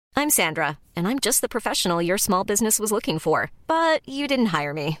I'm Sandra, and I'm just the professional your small business was looking for. But you didn't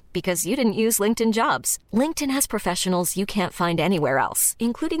hire me because you didn't use LinkedIn Jobs. LinkedIn has professionals you can't find anywhere else,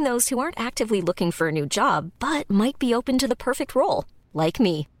 including those who aren't actively looking for a new job, but might be open to the perfect role, like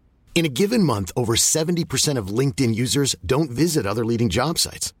me. In a given month, over 70% of LinkedIn users don't visit other leading job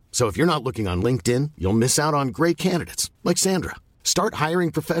sites. So if you're not looking on LinkedIn, you'll miss out on great candidates like Sandra. Start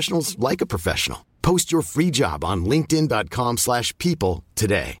hiring professionals like a professional. Post your free job on linkedin.com/people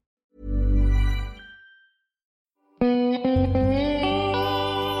today.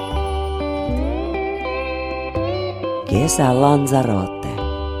 Kesä Lanzarote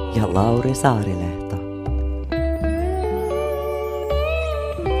ja Lauri Saarilehto.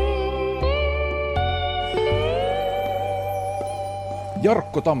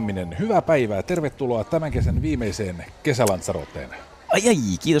 Jarkko Tamminen, hyvää päivää. Tervetuloa tämän kesän viimeiseen Kesälanzaroteen. Ai,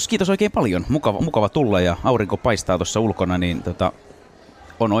 kiitos oikein paljon. Mukava tulla ja aurinko paistaa tuossa ulkona, niin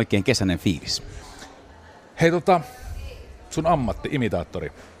on oikein kesäinen fiilis. Hei sun ammatti,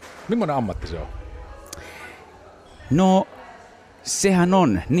 imitaattori. Millainen ammatti se on? No, sehän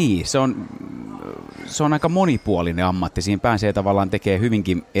on, niin, se on aika monipuolinen ammatti. Siinä pääsee tavallaan tekemään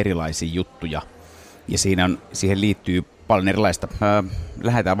hyvinkin erilaisia juttuja ja siihen liittyy paljon erilaista.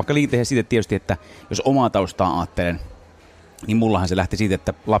 Lähdetään vaikka liiteen siitä tietysti, että jos omaa taustaa ajattelen, niin mullahan se lähti siitä,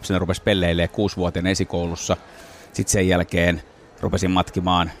 että lapsena rupesi pelleilemään 6-vuotiaana esikoulussa. Sitten sen jälkeen rupesin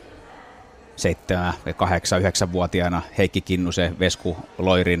matkimaan 7, 8, 9-vuotiaana Heikki Kinnusen, Vesku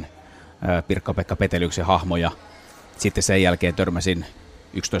Loirin, Pirkka-Pekka Petelyksen hahmoja. Sitten sen törmäsin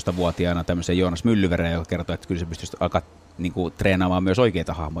 11-vuotiaana tämmöisen Joonas Myllyvereen, joka kertoi, että kyllä se pystyisi alkaa treenaamaan myös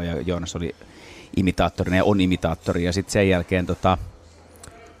oikeita hahmoja. Joonas oli imitaattorina ja on imitaattori. Ja sitten sen jälkeen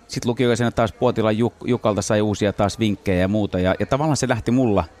sitten lukioikäisenä taas Puotilan Jukalta sai uusia taas vinkkejä ja muuta. Ja tavallaan se lähti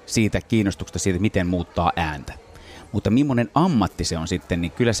mulla siitä kiinnostuksesta siitä, miten muuttaa ääntä. Mutta millainen ammatti se on sitten,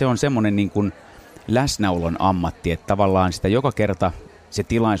 niin kyllä se on semmoinen niin kuin läsnäolon ammatti, että tavallaan sitä joka kerta se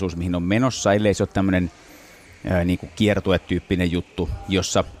tilaisuus, mihin on menossa, ellei se ole tämmöinen niin kuin kiertuetyyppinen juttu,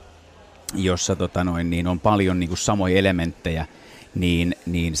 jossa niin on paljon niin kuin samoja elementtejä, niin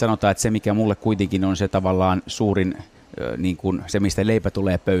sanotaan, että se mikä mulle kuitenkin on se tavallaan suurin, niin kuin se mistä leipä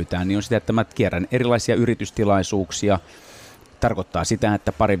tulee pöytään, niin on sitä, että mä kierrän erilaisia yritystilaisuuksia. Tarkoittaa sitä,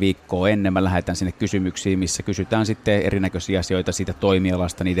 että pari viikkoa ennen mä lähetän sinne kysymyksiin, missä kysytään sitten erinäköisiä asioita siitä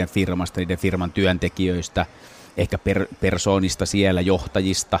toimialasta, niiden firmasta, niiden firman työntekijöistä, ehkä persoonista siellä,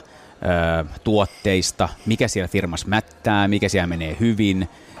 johtajista, tuotteista, mikä siellä firmassa mättää, mikä siellä menee hyvin,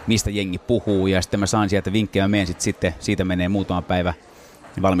 mistä jengi puhuu, ja sitten mä saan sieltä vinkkejä, mä menen sitten siitä menee muutama päivä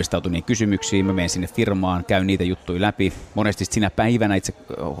valmistautuneen kysymyksiin, mä menen sinne firmaan, käyn niitä juttuja läpi. Monesti sinä päivänä,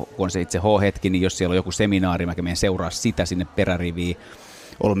 kun on se itse H-hetki, niin jos siellä on joku seminaari, mä menen seuraa sitä sinne peräriviin.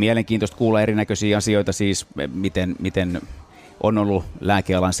 Ollut mielenkiintoista kuulla erinäköisiä asioita, siis miten on ollut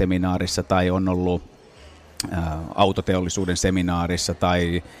lääkealan seminaarissa tai on ollut autoteollisuuden seminaarissa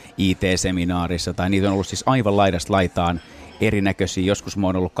tai IT-seminaarissa, tai niitä on ollut siis aivan laidasta laitaan erinäköisiä. Joskus mä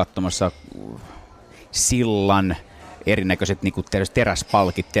oon ollut katsomassa sillan erinäköiset niin kuin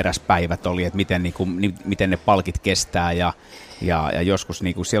teräspalkit, teräspäivät oli, että miten ne palkit kestää ja joskus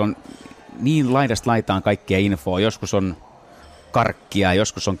niin kuin siellä on niin laidasta laitaan kaikkea infoa. Joskus on karkkia,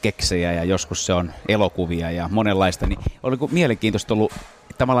 joskus on keksejä ja joskus se on elokuvia ja monenlaista. Niin oli mielenkiintoista ollut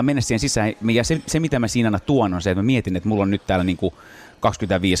tavallaan mennä siihen sisään. Ja se mitä mä siinä aina tuon on se, että mä mietin, että mulla on nyt täällä niin kuin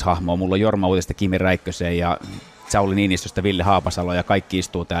 25 hahmoa. Mulla on Jorma Uutesta, Kimi Räikkösen ja Sauli Niinistöstä, Ville Haapasalo ja kaikki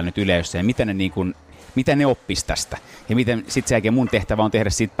istuu täällä nyt yleisössä. Ja miten ne oppisi tästä. Ja miten sitten sen jälkeen mun tehtävä on tehdä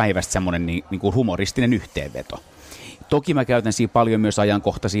siitä päivästä semmoinen niin kuin humoristinen yhteenveto. Toki mä käytän siinä paljon myös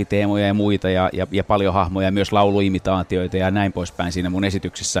ajankohtaisia teemoja ja muita ja paljon hahmoja, myös lauluimitaatioita ja näin poispäin siinä mun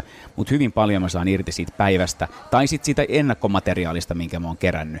esityksessä, mutta hyvin paljon mä saan irti siitä päivästä tai sitten siitä ennakkomateriaalista, minkä mä oon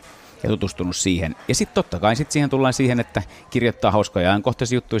kerännyt ja tutustunut siihen. Ja sitten totta kai siihen tullaan siihen, että kirjoittaa hauskoja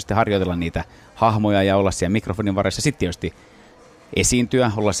ajankohtaisia juttuja, sitten harjoitella niitä hahmoja ja olla siellä mikrofonin varressa. Sitten tietysti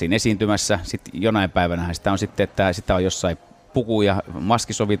esiintyä, olla siinä esiintymässä. Sitten jonain päivänä sitä on sitten, että sitä on jossain puku- ja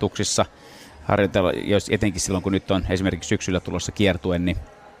maskisovituksissa harjoitella, jos etenkin silloin, kun nyt on esimerkiksi syksyllä tulossa kiertue, niin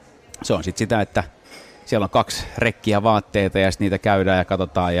se on sitten sitä, että siellä on 2 rekkiä vaatteita ja sitten niitä käydään ja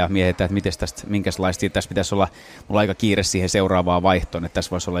katsotaan ja mietitään, että minkälaista tässä pitäisi olla. Mulla on aika kiire siihen seuraavaan vaihtoon, että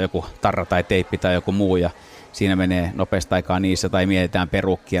tässä voisi olla joku tarra tai teippi tai joku muu ja siinä menee nopeasti aikaa niissä tai mietitään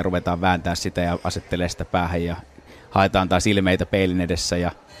perukkia ja ruvetaan vääntää sitä ja asettelee sitä päähän ja haetaan taas ilmeitä peilin edessä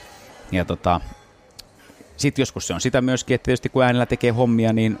ja sitten joskus se on sitä myöskin, että tietysti kun äänellä tekee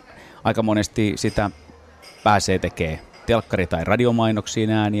hommia, niin aika monesti sitä pääsee tekemään telkkari- tai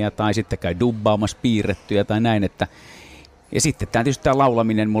radiomainoksiin ääniä tai sitten käy dubbaamassa piirrettyjä tai näin. Ja sitten tietysti tämä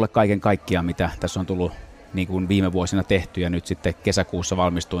laulaminen mulle kaiken kaikkiaan, mitä tässä on tullut niin kuin viime vuosina tehty, ja nyt sitten kesäkuussa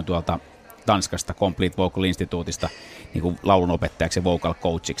valmistuin tuolta Tanskasta Complete Vocal Instituutista niin kuin laulunopettajaksi ja vocal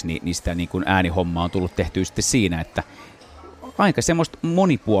coachiksi, niin sitä niin kuin äänihommaa on tullut tehtyä sitten siinä, että aika semmoista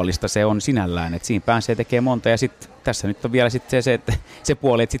monipuolista se on sinällään, että siinä pääsee tekemään monta, ja sitten tässä nyt on vielä sitten se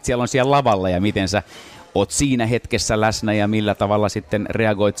puoli, että sitten siellä on siellä lavalla, ja miten sä oot siinä hetkessä läsnä, ja millä tavalla sitten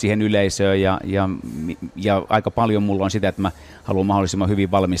reagoit siihen yleisöön, ja aika paljon mulla on sitä, että mä haluan mahdollisimman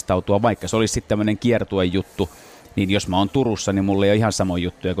hyvin valmistautua, vaikka se olisi sitten tämmöinen kiertueen juttu, niin jos mä oon Turussa, niin mulla ei ole ihan samoja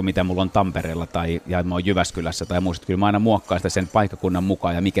juttuja kuin mitä mulla on Tampereella ja mä oon Jyväskylässä tai muista. Kyllä mä aina muokkaan sitä sen paikkakunnan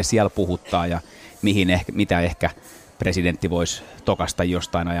mukaan ja mikä siellä puhuttaa ja mitä ehkä presidentti voisi tokasta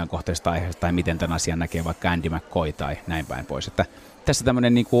jostain ajankohtaisesta aiheesta tai miten tämän asian näkee vaikka Andy McCoy tai näin päin pois. Että tässä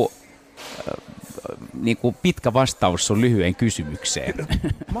tämmöinen niinku pitkä vastaus sun lyhyen kysymykseen.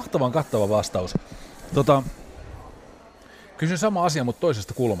 Mahtavan kattava vastaus. Kysyn sama asia, mutta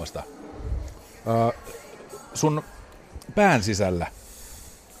toisesta kulmasta. Sun pään sisällä,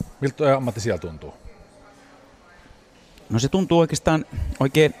 miltä tuo ammatti siellä tuntuu? No se tuntuu oikeastaan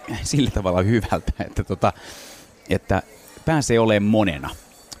oikein sillä tavalla hyvältä, että pääsee olemaan monena.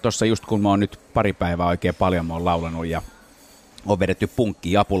 Tuossa just kun mä oon nyt pari päivää oikein paljon mä oon laulanut ja on vedetty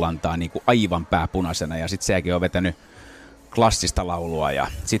punkkiin Apulantaan niin kuin aivan pääpunaisena ja sitten sekin on vetänyt klassista laulua ja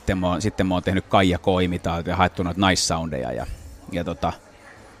sitten mä oon tehnyt Kaija K-imitaatioita ja haettu noita naissoundeja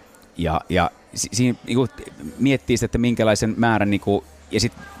ja siinä niin miettii sitä, että minkälaisen määrän niin kuin, ja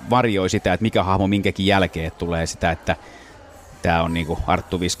sitten varjoi sitä, että mikä hahmo minkäkin jälkeen tulee sitä, että tämä on niin kuin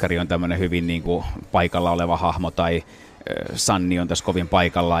Arttu Viskari on tämmöinen hyvin niin kuin paikalla oleva hahmo tai Sanni on tässä kovin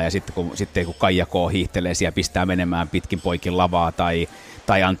paikallaan ja sitten kun Kaija K hiihtelee siellä pistää menemään pitkin poikin lavaa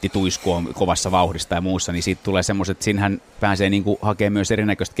tai Antti Tuisku on kovassa vauhdista ja muussa, niin siitä tulee semmoiset, että siinähän pääsee niin kuin hakemaan myös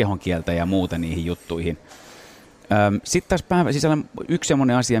erinäköistä kehonkieltä ja muuta niihin juttuihin. Sitten taas päivän sisällä yksi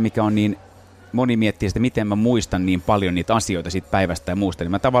semmoinen asia, mikä on niin, moni miettii sitä, miten mä muistan niin paljon niitä asioita siitä päivästä ja muusta,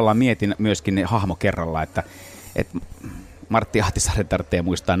 niin mä tavallaan mietin myöskin ne hahmo kerralla, että Martti Ahtisaari tarvitsee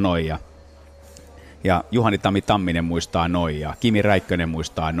muistaa noin ja Juhani Tamminen muistaa noin ja Kimi Räikkönen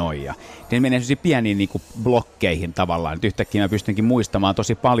muistaa noin ja ne menee sellaisiin pieniin niin kuin blokkeihin tavallaan, että yhtäkkiä mä pystynkin muistamaan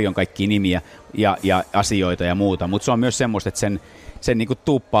tosi paljon kaikkia nimiä ja asioita ja muuta, mutta se on myös semmoista, että sen niin kuin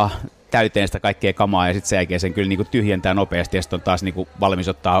tuuppaa täyteen sitä kaikkea kamaa ja sitten sen jälkeen sen kyllä niin kuin tyhjentää nopeasti ja sitten on taas niin kuin valmis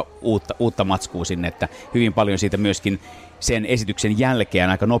ottaa uutta matskua sinne, että hyvin paljon siitä myöskin sen esityksen jälkeen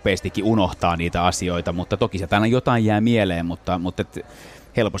aika nopeastikin unohtaa niitä asioita, mutta toki sieltä aina jotain jää mieleen, mutta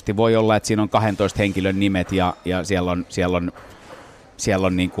helposti voi olla, että siinä on 12 henkilön nimet ja siellä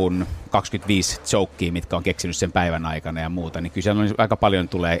on niin kuin 25 jokea, mitkä on keksinyt sen päivän aikana ja muuta, niin kyllä siellä on aika paljon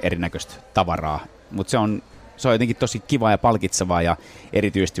tulee erinäköistä tavaraa, mutta se on jotenkin tosi kiva ja palkitsevaa ja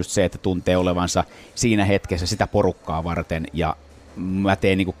erityisesti just se, että tuntee olevansa siinä hetkessä sitä porukkaa varten ja mä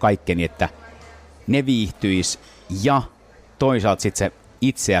teen niin kuin kaikkeni, että ne viihtyis ja toisaalta sitten se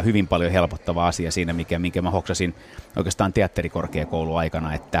itseä hyvin paljon helpottava asia siinä, minkä mä hoksasin oikeastaan teatterikorkeakoulun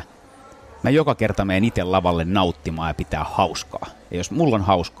aikana, että mä joka kerta menen itse lavalle nauttimaan ja pitää hauskaa. Ja jos mulla on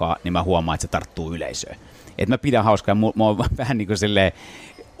hauskaa, niin mä huomaan, että se tarttuu yleisöön. Että mä pidän hauskaa ja mä oon vähän niin kuin silleen,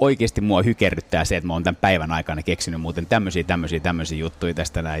 oikeasti mua hykerryttää se, että mä oon tämän päivän aikana keksinyt muuten tämmöisiä juttuja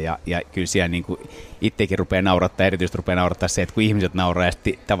tästä näin. Ja kyllä siellä niin kuin itsekin rupeaa naurattaa, erityisesti rupeaa naurattaa se, että kun ihmiset nauraa, ja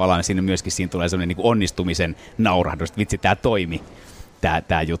tavallaan siinä myöskin siinä tulee semmoinen niin kuin onnistumisen naurahdus, että vitsi, tämä toimi,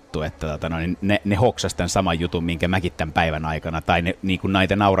 tämä juttu, että ne hoksasi tämän saman jutun, minkä mäkin tämän päivän aikana, tai ne, niin kuin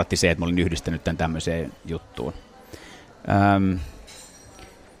näitä nauratti se, että mä olin yhdistänyt tämän tämmöiseen juttuun.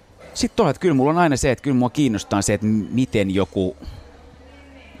 Sitten tuolla, että kyllä mulla on aina se, että kyllä mua kiinnostaa se, että miten joku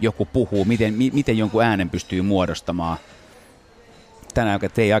puhuu, miten jonkun äänen pystyy muodostamaan. Tänään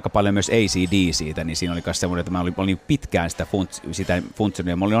tein aika paljon myös ACD siitä, niin siinä oli myös semmoinen, että mä olin pitkään sitä funtsinut,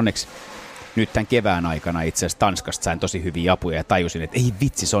 ja mä olin onneksi nyt tämän kevään aikana itse asiassa Tanskasta sain tosi hyviä apuja ja tajusin, että ei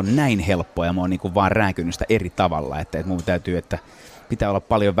vitsi, se on näin helppoa ja mä oon niin kuin vaan rääkynyt sitä eri tavalla, että mun täytyy, että pitää olla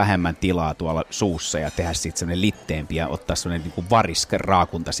paljon vähemmän tilaa tuolla suussa ja tehdä siitä semmoinen litteempi ja ottaa semmoinen niin kuin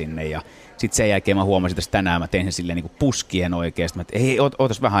raakunta sinne ja sitten sen jälkeen mä huomasin, että tänään mä tein sen silleen niin kuin puskien oikeasti, että hei,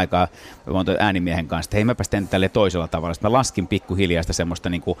 ootas vähän aikaa, mä oon äänimiehen kanssa, että hei, mäpäs teen tälle toisella tavalla, sitten mä laskin pikkuhiljaa sitä semmoista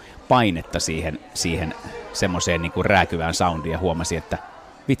niin kuin painetta siihen semmoiseen niin kuin rääkyvään soundiin ja huomasin, että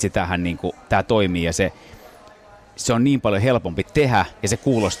vitsi, tämähän niin kuin, tämä toimii ja se on niin paljon helpompi tehdä ja se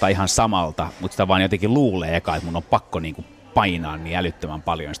kuulostaa ihan samalta, mutta sitä vaan jotenkin luulee eka, että mun on pakko niin kuin painaa niin älyttömän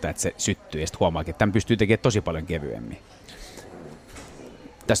paljon sitä, että se syttyy ja sitten huomaakin, että tämän pystyy tekemään tosi paljon kevyemmin.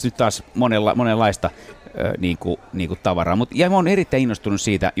 Tässä nyt taas monenlaista niin kuin tavaraa, ja mä oon erittäin innostunut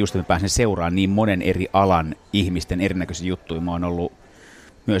siitä, just että mä pääsen seuraamaan niin monen eri alan ihmisten erinäköisiä juttuja. Mä oon ollut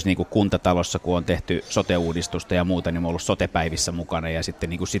myös niin kuin kuntatalossa, kun on tehty sote-uudistusta ja muuta, niin mä oon ollut sotepäivissä mukana ja sitten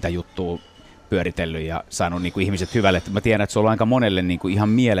niin kuin sitä juttua pyöritellyt ja saanut niin kuin ihmiset hyvälle. Mä tiedän, että se on ollut aika monelle niin kuin ihan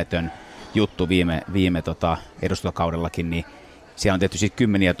mieletön juttu viime edustukaudellakin, niin siellä on tehty siis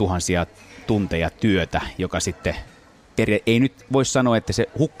kymmeniä tuhansia tunteja työtä, joka sitten ei nyt voi sanoa, että se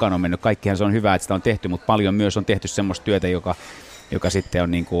hukkaan on mennyt. Kaikkihan se on hyvä, että sitä on tehty, mutta paljon myös on tehty semmoista työtä, joka sitten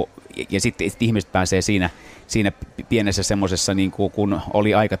on niin kuin, ja sitten ihmiset pääsee siinä pienessä semmoisessa, niin kuin, kun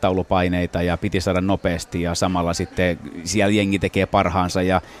oli aikataulupaineita ja piti saada nopeasti ja samalla sitten siellä jengi tekee parhaansa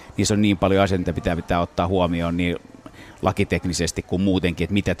ja niissä on niin paljon asioita, mitä pitää ottaa huomioon niin lakiteknisesti kuin muutenkin,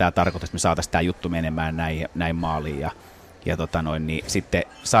 että mitä tämä tarkoittaa, että me saataisiin tämä juttu menemään näin maaliin ja niin sitten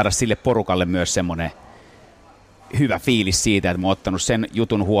saada sille porukalle myös semmoinen hyvä fiilis siitä, että mä oon ottanut sen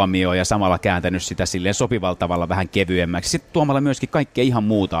jutun huomioon ja samalla kääntänyt sitä silleen sopivalla tavalla vähän kevyemmäksi. Sitten tuomalla myöskin kaikkea ihan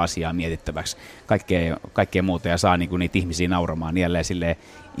muuta asiaa mietittäväksi, kaikkea muuta ja saa niinku niitä ihmisiä nauramaan jälleen silleen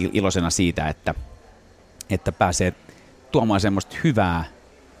iloisena siitä, että pääsee tuomaan semmoista hyvää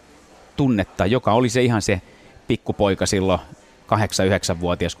tunnetta, joka oli se ihan se pikkupoika silloin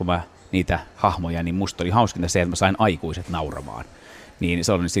 8-9-vuotias, kun mä niitä hahmoja, niin musta oli hauskinta se, että mä sain aikuiset nauramaan. Niin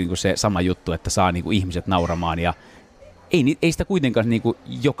se on se sama juttu, että saa niinku ihmiset nauramaan ja ei sitä kuitenkaan niinku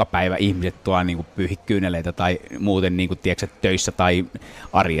joka päivä ihmiset tuo niinku pyyhi kyyneleitä tai muuten niinku, tiedätkö, töissä tai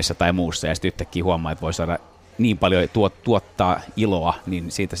arjessa tai muussa ja sitten yhtäkkiä huomaa, että voi saada niin paljon tuottaa iloa,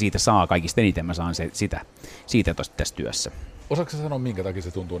 niin siitä saa kaikista eniten mä saan siitä tässä työssä. Osaatko sä sanoa, minkä takia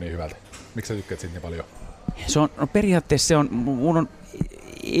se tuntuu niin hyvältä? Miksi sä tykkäät siitä niin paljon? Se on, periaatteessa mun on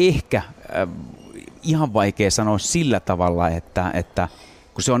ehkä ihan vaikea sanoa sillä tavalla, että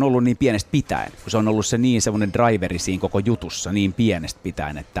kun se on ollut niin pienestä pitäen, kun se on ollut se niin semmoinen driveri siinä koko jutussa niin pienestä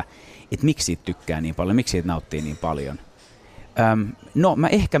pitäen, että miksi siitä tykkää niin paljon, miksi siitä nauttii niin paljon. No mä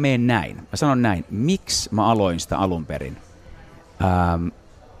ehkä menen näin, mä sanon näin, miksi mä aloin sitä alun perin.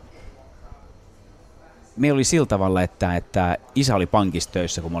 Meillä oli sillä tavalla, että isä oli pankissa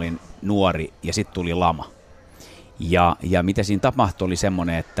töissä, kun mä olin nuori ja sitten tuli lama. Ja mitä siinä tapahtui oli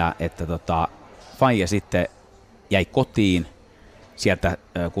semmoinen, että faija sitten jäi kotiin sieltä,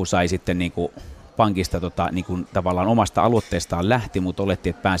 kun sai sitten niinku pankista niinku tavallaan omasta aloitteestaan lähti, mutta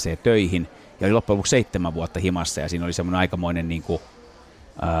olettiin, että pääsee töihin. Ja oli loppujen lopuksi 7 vuotta himassa ja siinä oli semmoinen aikamoinen niinku,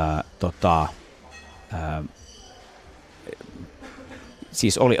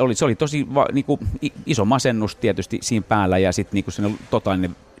 siis se oli tosi niinku, iso masennus tietysti siinä päällä ja sitten niinku semmoinen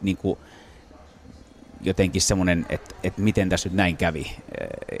totaalinen niinku, jotenkin semmoinen, että miten tässä nyt näin kävi,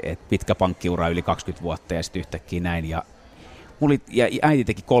 että pitkä pankkiura yli 20 vuotta ja sitten yhtäkkiä näin. Ja äiti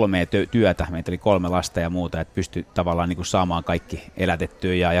teki 3 työtä, meitä oli 3 lasta ja muuta, että pystyi tavallaan niin kuin saamaan kaikki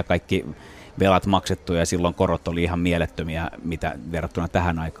elätettyä ja kaikki velat maksettua ja silloin korot oli ihan mielettömiä mitä verrattuna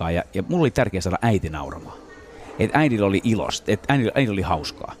tähän aikaan. Ja mulla oli tärkeää saada äiti nauramaan, että äidillä oli ilosta, että äidillä oli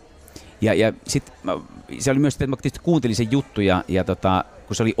hauskaa. Ja sitten se oli myös, että mä kuuntelin sen juttuja ja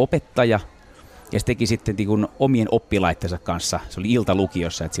kun se oli opettaja, ja se teki sitten niin omien oppilaittensa kanssa, se oli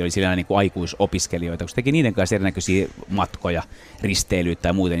iltalukiossa, että siellä oli siellä niin kuin aikuisopiskelijoita, kun se teki niiden kanssa erinäköisiä matkoja, risteilyitä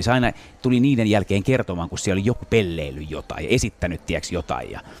ja muuta, niin se aina tuli niiden jälkeen kertomaan, kun siellä oli joku pelleily jotain ja esittänyt tieks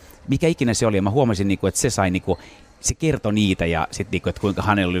jotain. Ja mikä ikinä se oli, ja mä huomasin, niin kuin, että se sai, niin kuin, se kertoi niitä ja sitten, niin kuin, että kuinka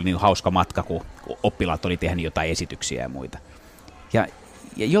hänellä oli niin hauska matka, kun oppilaat oli tehnyt jotain esityksiä ja muita. Ja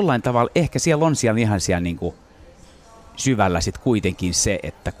jollain tavalla, ehkä siellä on ihan siellä niin kuin syvällä sitten kuitenkin se,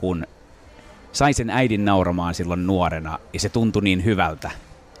 että kun sai sen äidin nauramaan silloin nuorena ja se tuntui niin hyvältä,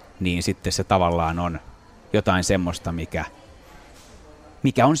 niin sitten se tavallaan on jotain semmoista,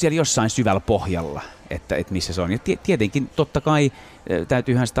 mikä on siellä jossain syvällä pohjalla, että missä se on. Ja tietenkin totta kai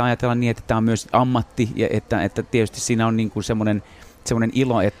täytyyhän sitä ajatella niin, että tämä on myös ammatti ja että tietysti siinä on niin kuin semmoinen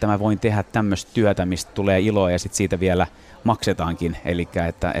ilo, että mä voin tehdä tämmöistä työtä, mistä tulee iloa ja sitten siitä vielä maksetaankin. Eli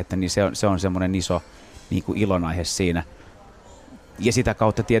että niin se on semmoinen iso niin kuin ilonaihe siinä. Ja sitä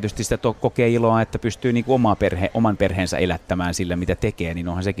kautta tietysti sitä kokee iloa, että pystyy niin kuin oman perheensä elättämään sillä, mitä tekee, niin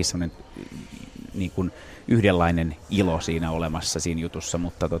onhan sekin sellainen niin kuin yhdenlainen ilo siinä olemassa siinä jutussa,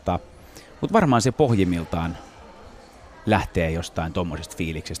 mutta varmaan se pohjimmiltaan lähtee jostain tuommoisesta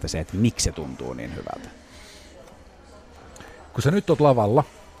fiiliksestä se, että miksi se tuntuu niin hyvältä. Kun sä nyt oot lavalla,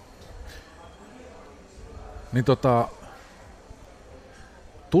 niin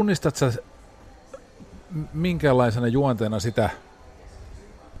tunnistat sä minkälaisena juonteena sitä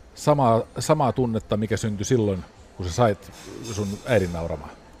samaa tunnetta, mikä syntyi silloin, kun sä sait sun äidin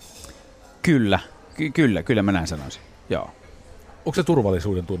nauramaan? Kyllä mä näin sanoisin, joo. Onko se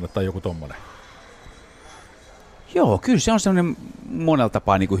turvallisuuden tunne tai joku tommonen? Joo, kyllä se on sellainen monella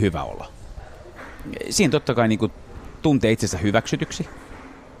tapaa niin kuin hyvä olo. Siinä totta kai niin kuin tuntee itsensä hyväksytyksi.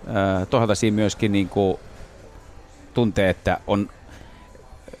 Toisaalta siinä myöskin niin kuin tuntee, että on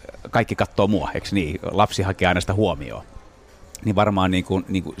kaikki katsoo mua, eikö niin? Lapsi hakee aina sitä huomioon. Niin varmaan niin kuin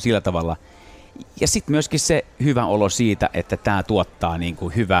sillä tavalla Ja sitten myöskin se hyvä olo siitä, että tämä tuottaa niinku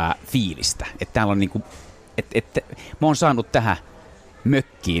hyvää fiilistä. Että täällä on niinku, mä oon saanut tähän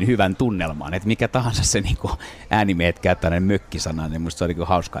mökkiin hyvän tunnelman, että mikä tahansa se niinku äänimiehet käyttää mökkisana, niin musta se on niinku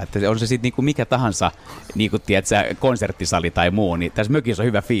hauskaa, että on se sitten niinku mikä tahansa niinku tiedätkö, konserttisali tai muu, niin tässä mökissä on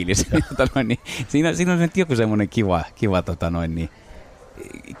hyvä fiilis. Niin, siinä on joku semmoinen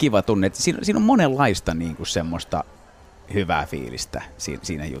kiva tunne, että siinä on monenlaista niinku semmoista hyvää fiilistä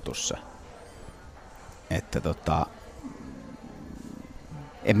siinä jutussa. Että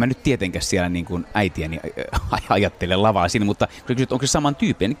en mä nyt tietenkään siellä niin kuin äitiäni ajattele lavaa siinä, mutta onko se saman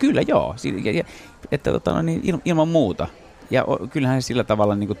tyyppiä, niin kyllä joo, että niin ilman muuta. Ja kyllähän sillä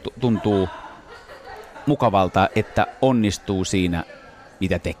tavalla niin kuin tuntuu mukavalta, että onnistuu siinä,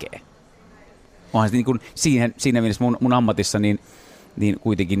 mitä tekee. Onhan se niin kuin siinä mielessä mun ammatissa niin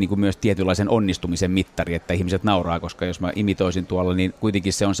kuitenkin niin kuin myös tietynlaisen onnistumisen mittari, että ihmiset nauraa, koska jos mä imitoisin tuolla, niin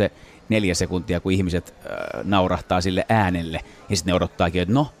kuitenkin se on se 4 sekuntia, kun ihmiset naurahtaa sille äänelle, ja sitten ne odottaakin,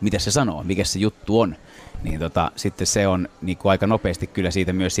 että no, mitä se sanoo, mikä se juttu on. Niin sitten se on niin kuin aika nopeasti kyllä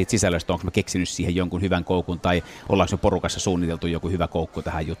siitä myös siitä sisällöstä, onko mä keksinyt siihen jonkun hyvän koukun, tai ollaanko me porukassa suunniteltu joku hyvä koukku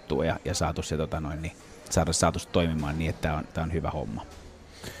tähän juttuun, ja saatu se niin, saatu se toimimaan niin, että tämä on hyvä homma.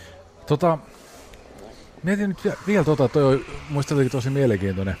 Mietin nyt vielä toi muista jotenkin tosi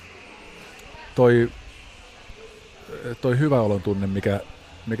mielenkiintoinen, toi hyvä olon tunne,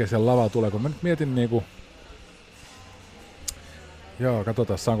 mikä siellä lavaa tulee, kun mä nyt mietin niinku,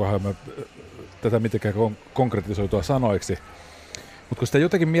 katsotaan saankohan mä tätä mitenkään konkretisoitua sanoiksi, mutta kun sitä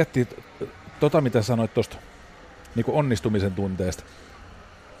jotenkin miettii mitä sanoit tuosta niinku onnistumisen tunteesta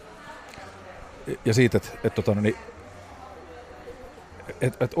ja siitä, että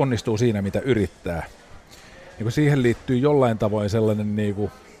onnistuu siinä, mitä yrittää. Niin siihen liittyy jollain tavoin sellainen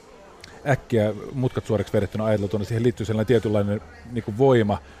niin äkkiä mutkat suoriksi vedettynä ajateltuna, siihen liittyy sellainen tietynlainen niin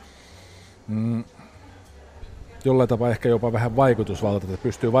voima, jollain tavalla ehkä jopa vähän vaikutusvalta, että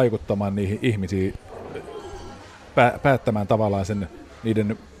pystyy vaikuttamaan niihin ihmisiin, päättämään tavallaan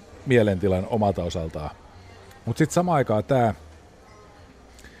niiden mielentilan omalta osaltaan. Mutta sitten samaan aikaan tämä,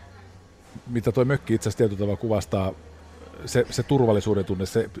 mitä toi mökki itse asiassa tietyllä tavalla kuvastaa, se turvallisuuden tunne,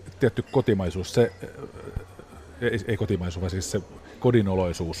 se tietty kotimaisuus, ei kotimaisuus, vaan siis se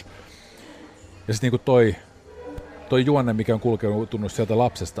kodinoloisuus. Ja sitten niin toi juonne, mikä on kulkenut sieltä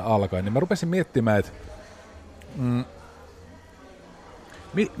lapsesta alkaen, niin mä rupesin miettimään, että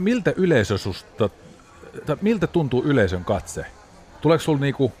miltä yleisö susta, miltä tuntuu yleisön katse? Tuleeko sulla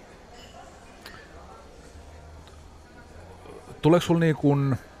niinku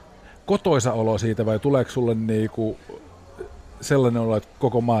kotoisa olo siitä vai tuleeko sulle niinku sellainen olo, että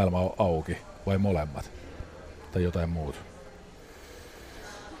koko maailma on auki vai molemmat? Tai jotain muuta?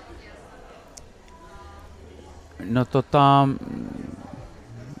 No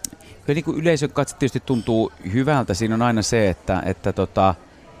kyllä niin kuin yleisön katse tietysti tuntuu hyvältä. Siinä on aina se, että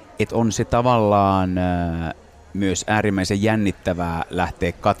on se tavallaan myös äärimmäisen jännittävää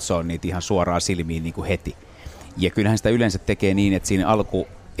lähteä katsoa niitä ihan suoraan silmiin niin kuin heti. Ja kyllähän sitä yleensä tekee niin, että siinä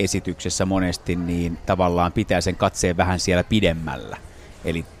alkuesityksessä monesti niin tavallaan pitää sen katseen vähän siellä pidemmällä.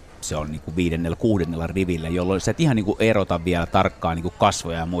 Eli se on niin kuin 5. 6. rivillä, jolloin sä et ihan niin kuin erota vielä tarkkaan niin kuin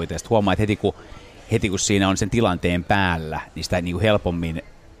kasvoja ja muita. Ja sitten huomaa, että heti kun siinä on sen tilanteen päällä, niin sitä niin kuin helpommin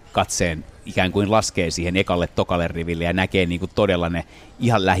katseen ikään kuin laskee siihen tokalle riville ja näkee niin kuin todella ne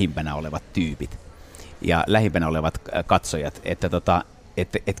ihan lähimpänä olevat tyypit ja lähimpänä olevat katsojat. Että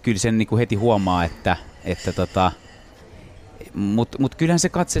kyllä sen niin kuin heti huomaa, mutta kyllähän se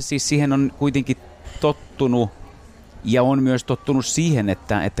katse siis siihen on kuitenkin tottunut. Ja on myös tottunut siihen,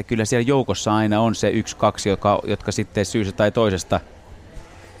 että kyllä siellä joukossa aina on se 1-2, jotka sitten syystä tai toisesta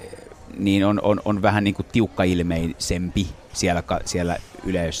niin on vähän niin kuin tiukkailmeisempi siellä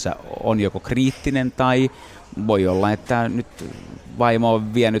yleisössä. On joko kriittinen tai voi olla, että nyt vaimo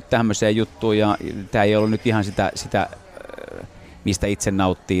on vienyt tämmöiseen juttuun ja tämä ei ollut nyt ihan sitä mistä itse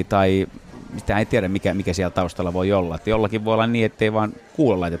nauttii tai sitä ei tiedä, mikä siellä taustalla voi olla. Että jollakin voi olla niin, ettei vaan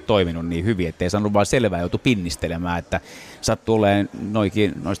kuulolaite toiminut niin hyvin, ettei saanut vaan selvää, joutu pinnistelemään, että sattuu olemaan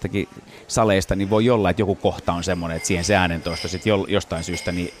noistakin saleista, niin voi olla, että joku kohta on semmoinen, että siihen se äänentoisto sitten jostain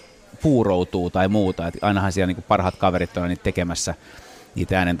syystä niin puuroutuu tai muuta. Että ainahan siellä niin parhaat kaverit on niitä tekemässä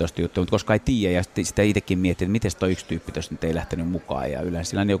niitä äänentoistojuttuja, mutta koska ei tiedä ja sitä itsekin miettii, että miten toi yksi tyyppi tuossa nyt ei lähtenyt mukaan ja yleensä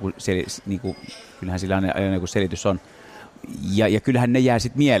sillä kyllähän sillä aina joku selitys on. Ja kyllähän ne jää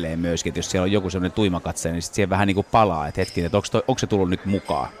sitten mieleen myöskin, että jos siellä on joku sellainen tuimakatse, niin sitten siihen vähän niin kuin palaa, että hetki, että onko se tullut nyt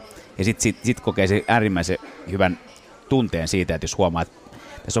mukaan. Ja sitten kokee se äärimmäisen hyvän tunteen siitä, että jos huomaa, että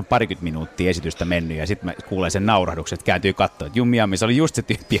tässä on 20 minuuttia esitystä mennyt ja sitten mä kuulen sen naurahduksen, että kääntyy katsoa, että jummiammi, se oli just se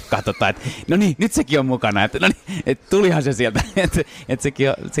tyyppi, joka katsotaan, että no niin, nyt sekin on mukana, että no niin, että tulihan se sieltä, että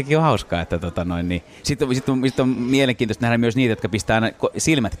sekin on hauskaa, että niin. Sitten on mielenkiintoista nähdä myös niitä, jotka pistää aina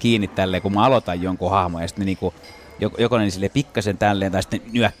silmät kiinni tälleen, kun mä aloitan jonkun hahmon ja sitten niinku jokonen sille pikkasen tälleen tai sitten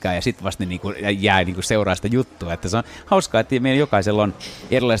nyökkää ja sitten vasta niinku jää niinku seuraa sitä juttua. Että se on hauskaa, että meillä jokaisella on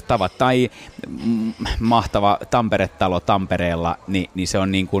erilaiset tavat. Tai mahtava Tampere-talo Tampereella, niin se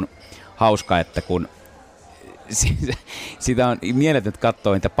on niinku hauskaa, että kun sitä on mieletöntä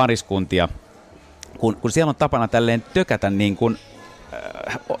katsoa niitä pariskuntia, kun siellä on tapana tälleen tökätä niin kuin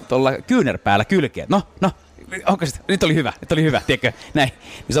tuolla kyynärpäällä kylkeä. No, onko se, nyt oli hyvä, tiedätkö, näin.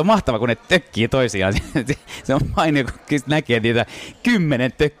 Niin se on mahtava, kun ne tökkii toisiaan. Se on mainio, kun näkee niitä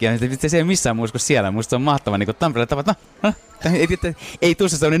 10 tökkiä. Se ei missään muussa kuin siellä. Musta se on mahtava, niin kuin Tampereella tavat, ei tule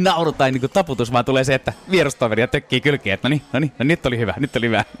se sellainen nauru tai niin kuin taputus, vaan tulee se, että vierustoveria tökkii kylkeä. Että no niin, nyt oli hyvä.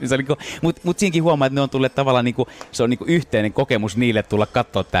 Niin mutta siinäkin huomaa, että ne on tulleet tavallaan, niin kuin, se on niin kuin yhteinen kokemus niille tulla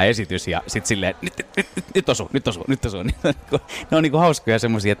katsoa tämä esitys ja sitten silleen, nyt osuu. Ne on niin kuin hauskoja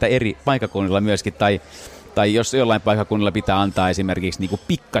semmoisia, että eri paikkakunnilla myöskin, tai jos jollain paikkakunnilla pitää antaa esimerkiksi niinku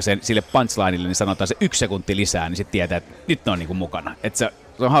pikkasen sille punchlineille, niin sanotaan se 1 sekunti lisää, niin sitten tietää, että nyt ne on niinku mukana. Et se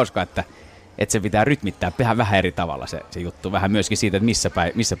on hauskaa, että se pitää rytmittää vähän eri tavalla se juttu. Vähän myöskin siitä, että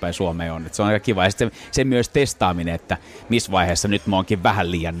missä päin Suomea on. Et se on aika kiva. Ja sitten se myös testaaminen, että missä vaiheessa nyt mä oonkin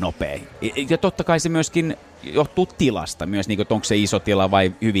vähän liian nopea. Ja totta kai se myöskin johtuu tilasta. Myös niinku, että onko se iso tila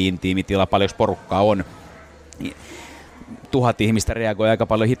vai hyvin intiimi tila, paljonko porukkaa on. 1000 ihmistä reagoi aika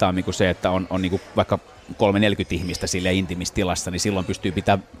paljon hitaammin kuin se, että on niinku vaikka 3-40 ihmistä sille intiimissä tilassa, niin silloin pystyy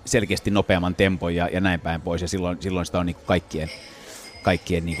pitämään selkeästi nopeamman tempon ja näin päin pois, ja silloin sitä on niinku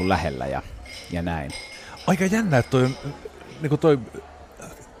kaikkien niinku lähellä ja näin. Aika jännä, että niinku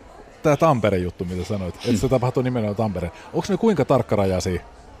tämä Tampere-juttu, mitä sanoit, että se tapahtuu nimenomaan Tampereen. Onko ne kuinka tarkkarajaisia?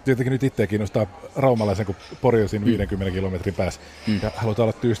 Tietenkin nyt itseä kiinnostaa raumalaisen, kun Pori on siinä 50 kilometrin päässä, ja halutaan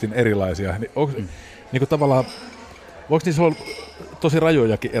olla tyystin erilaisia. Niin onko niinku tavallaan, voiko niissä olla tosi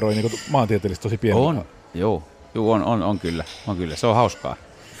rajojakin eroja, niin maantieteellisesti tosi pieniä? On, joo, on kyllä. Se on hauskaa.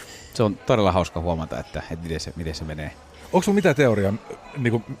 Se on todella hauska huomata, että miten se menee. Onko sinulla mitään teoriaa,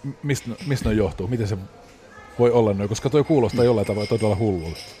 niin mistä ne johtuu? Miten se voi olla noin? Koska tuo kuulostaa jollain tavalla todella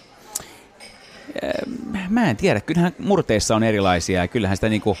hullulta. Mä en tiedä. Kyllähän murteissa on erilaisia. Kyllähän sitä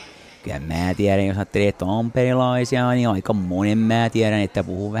niinku, kyllä mä tiedän, jos ajattelee tamperilaisia, niin aika monen mä tiedän, että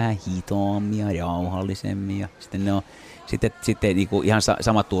puhuu vähän hitaammin ja rauhallisemmin. Ja sitten ne on sitten niinku ihan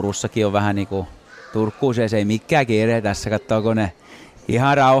sama Turussakin on vähän niinku Turkkuuseen, se ei mikään kiire tässä, katsoako ne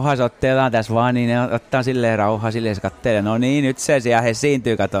ihan rauhassa otteellaan tässä vaan, niin ne ottaa silleen rauhaa, silleen se kattelee, no niin, nyt se siellä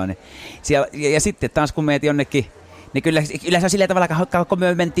esiintyy, kato. Niin siellä, ja sitten taas kun meet jonnekin, niin kyllä se on silleen tavalla, kun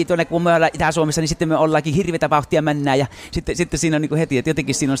me mentiin tuonne, kun me ollaan Itä-Suomessa, niin sitten me ollaankin hirveätä vauhtia mennään, ja sitten siinä on niin kuin heti, että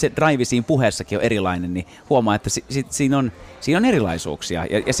jotenkin siinä on se drive siinä puheessakin on erilainen, niin huomaa, että siinä on erilaisuuksia,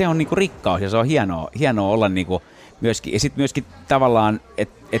 ja se on niin kuin rikkaus, ja se on hienoa olla niin kuin myöskin, ja sitten myöskin tavallaan,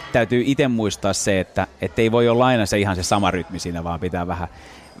 että täytyy itse muistaa se, että ei voi olla aina se ihan se sama rytmi siinä, vaan pitää vähän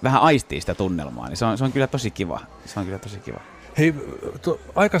aistia sitä tunnelmaa, niin se on kyllä tosi kiva. Hei,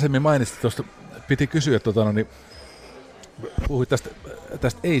 aikaisemmin mainitsit tuosta, piti kysyä, niin puhuit tästä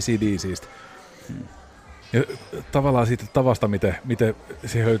AC/DC:stä. Ja tavallaan siitä tavasta, miten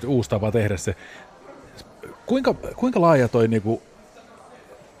siihen löytyy uusi tapa tehdä se. Kuinka laaja toi niinku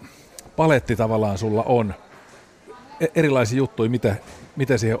paletti tavallaan sulla on? Erilaisia juttuja,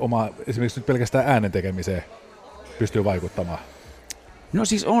 miten siihen omaan, esimerkiksi nyt pelkästään äänen tekemiseen pystyy vaikuttamaan? No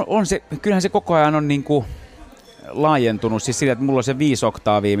siis on se, kyllähän se koko ajan on niinku laajentunut, siis sillä, että mulla on se 5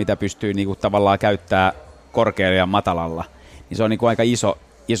 oktaavia, mitä pystyy niinku tavallaan käyttää korkealla ja matalalla, niin se on niinku aika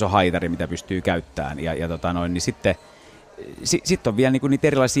iso haitari, mitä pystyy käyttämään, niin sitten on vielä niinku niitä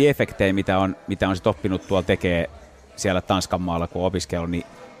erilaisia efektejä, mitä on sit oppinut tuolla tekee siellä Tanskan maalla, kun on opiskellut,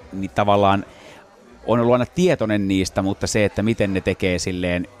 niin tavallaan on ollut aina tietoinen niistä, mutta se, että miten ne tekee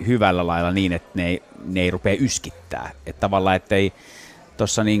silleen hyvällä lailla niin, että ne ei rupea yskittää. Että tavallaan, ettei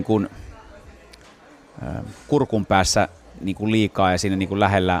tuossa niin kuin kurkun päässä niin kuin liikaa ja siinä niin kuin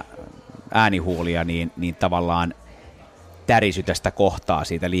lähellä äänihuulia, niin tavallaan tärisytä sitä kohtaa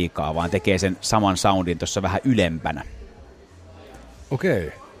siitä liikaa, vaan tekee sen saman soundin tuossa vähän ylempänä.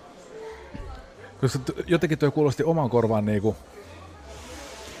 Okei. Koska jotenkin tuo kuulosti oman korvaan niinku.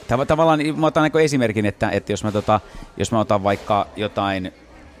 Tavallaan mä otan niin esimerkin, että jos mä otan vaikka jotain.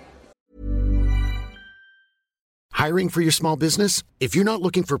 Hiring for your small business? If you're not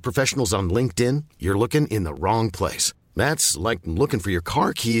looking for professionals on LinkedIn, you're looking in the wrong place. That's like looking for your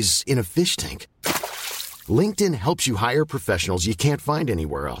car keys in a fish tank. LinkedIn helps you hire professionals you can't find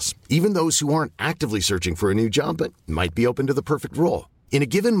anywhere else, even those who aren't actively searching for a new job but might be open to the perfect role. In a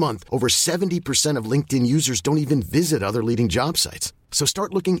given month, over 70% of LinkedIn users don't even visit other leading job sites. So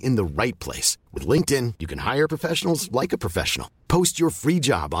start looking in the right place. With LinkedIn, you can hire professionals like a professional. Post your free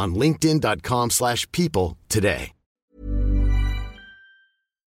job on linkedin.com/people today.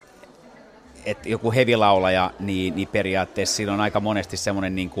 Et joku heavy-laulaja, niin periaatteessa siinä on aika monesti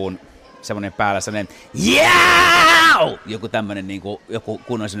semmoinen niin kuin semmoinen päällä semmoinen yeah! Joku tämmöinen niin kuin, joku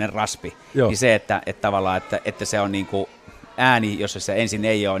kunnollinen raspi. Joo. Niin se, että tavallaan, että se on niin kuin ääni, jos se ensin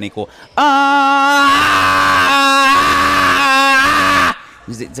ei ole niin kuin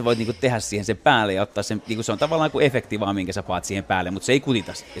niin se voit niinku tehdä siihen sen päälle ja ottaa sen, niinku se on tavallaan kuin efekti vaan, minkä sä paat siihen päälle, mutta se ei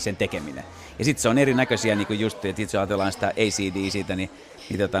kutita sen tekeminen. Ja sitten se on erinäköisiä, niinku just, että jos ajatellaan sitä ACDCtä,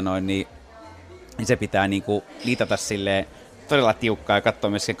 niin se pitää niinku liitata silleen todella tiukkaa ja katsoa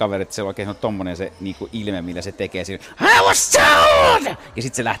myös sen kaverit, että se on oikein tommonen se niinku ilme, millä se tekee siinä. I was told! Ja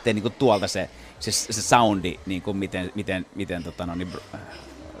sitten se lähtee niinku tuolta se soundi, niinku miten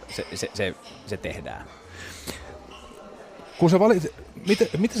se tehdään. Kun sä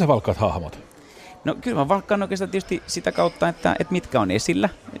miten sä valkkaat hahmot? No kyllä mä valkkaan oikeastaan tietysti sitä kautta, että mitkä on esillä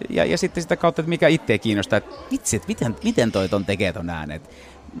ja sitten sitä kautta, että mikä itseä kiinnostaa, että vitsi, että miten toi ton tekee ton äänen.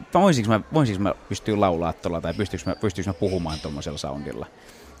 Voisinko mä pystyä laulaa tuolla tai pystyykö mä puhumaan tuommoisella soundilla.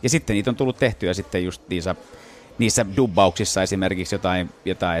 Ja sitten niitä on tullut tehtyä sitten just niissä dubbauksissa esimerkiksi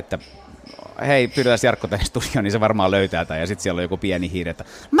jotain että hei, pyydetään Jarkko tänne studioon, niin se varmaan löytää tämän ja sitten siellä on joku pieni hiiri, että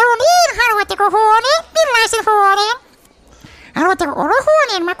no niin, haluatteko huoneen? Millaisen huoneen? Haluatteko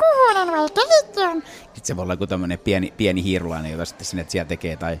olohuoneen, makuuhuoneen vai keittiön? Sitten se voi olla joku tämmöinen pieni hiirulainen, jota sitten sinne siellä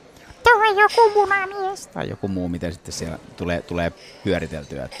tekee tai tuo joku munamies. Tai joku muu, mitä sitten siellä tulee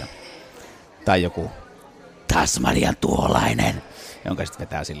pyöriteltyä. Tai joku Tasmanian tuolainen, jonka sitten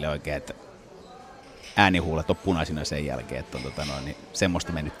vetää sille oikein, että äänihuulet on punaisina sen jälkeen, että on niin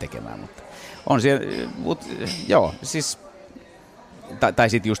semmoista mennyt tekemään. Mutta on siellä, joo, siis tai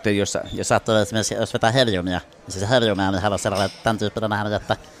sitten just, jos saattaa esimerkiksi, jos vetää heliumia, niin se heliumia, niin haluaa sellainen tämän tyyppinen ääni,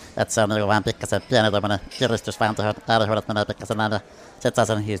 että se on niin vähän pikkasen pieni toinen kiristys, vähän tuohon äärihuudet menee pikkasen näin, ja sitten saa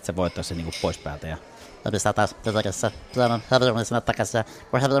sen se voi ottaa sen niinku pois päältä. Ja pistää taas jotenkin se pienen heliumin sinne takaisin, ja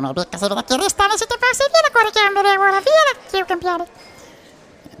kun heliumi on pikkasen vielä kiristää, niin sitten pääsee vielä korkeammille ja voi olla vielä tiukempi ääni.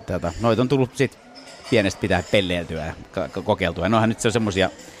 Noita on tullut sitten pienestä pitää pelleiltyä ja kokeiltua. Noinhan nyt se on semmosia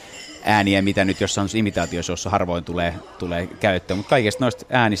ääniä, mitä nyt jossain imitaatiossa harvoin tulee käyttöön. Mutta kaikista noista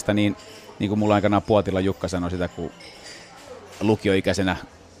äänistä, niin kuin mulla aikanaan Puotilla Jukka sanoi sitä, kun lukioikäisenä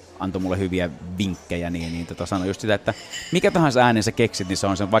antoi mulle hyviä vinkkejä, niin sanoi just sitä, että mikä tahansa äänen sä keksit, niin se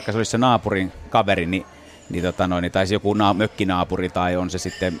on se, vaikka se olisi se naapurin kaveri, tai se joku mökkinaapuri, tai on se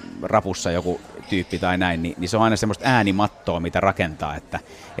sitten rapussa joku tyyppi tai näin, niin se on aina semmoista äänimattoa, mitä rakentaa, että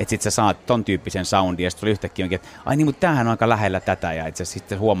sit sä saat ton tyyppisen soundin, ja sitten tuli yhtäkkiä onkin, että ai niin, mutta tämähän on aika lähellä tätä, ja itse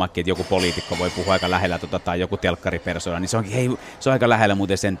sitten huomaakin, että joku poliitikko voi puhua aika lähellä tai joku telkkaripersona, niin se onkin, hei, se on aika lähellä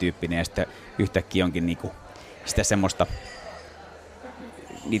muuten sen tyyppinen, ja sitten yhtäkkiä onkin niinku sitä semmoista,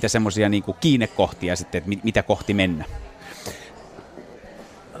 niitä semmoisia niinku kiinnekohtia sitten, että mitä kohti mennä.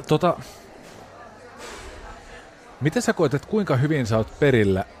 Miten sä koet, että kuinka hyvin sä oot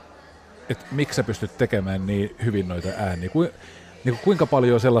perillä, että miksi sä pystyt tekemään niin hyvin noita ääniä? Kuinka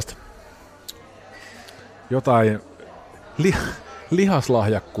paljon sellaista jotain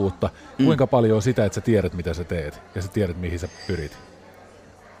lihaslahjakkuutta, kuinka paljon on sitä, että sä tiedät, mitä sä teet ja sä tiedät, mihin sä pyrit?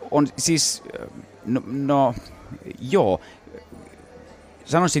 On siis, no joo,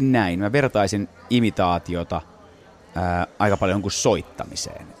 sanoisin näin, mä vertaisin imitaatiota aika paljon kuin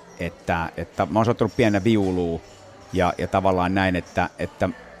soittamiseen, että mä oon soittanut pienellä viulua ja tavallaan näin, että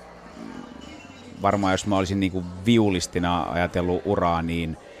varmaan jos mä olisin niinku viulistina ajatellut uraa,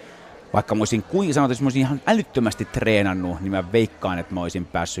 niin vaikka mä olisin, sanotaan, mä olisin ihan älyttömästi treenannut, niin mä veikkaan, että mä olisin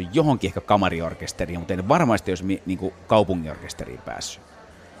päässyt johonkin ehkä kamariorkesteriin, mutta en varmasti olisi niinku kaupunginorkesteriin päässyt.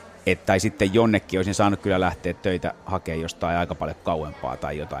 Tai sitten jonnekin olisin saanut kyllä lähteä töitä hakemaan jostain aika paljon kauempaa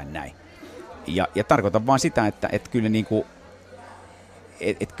tai jotain näin. Ja tarkoitan vaan sitä, että kyllä niinku,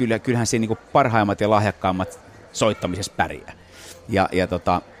 kyllähän se niinku parhaimmat ja lahjakkaammat soittamisessa pärjää. Ja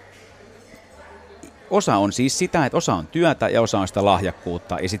osa on siis sitä, että osa on työtä ja osa on sitä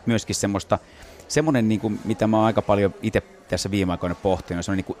lahjakkuutta. Ja sitten myöskin semmoinen, niinku, mitä mä oon aika paljon itse tässä viime aikoina pohtinut,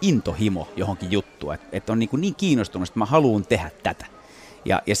 se on niinku intohimo johonkin juttuun. Että on niin kiinnostunut, että mä haluan tehdä tätä.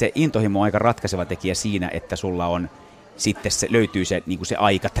 Ja se intohimo on aika ratkaiseva tekijä siinä, että sulla on sitten löytyy se, niinku se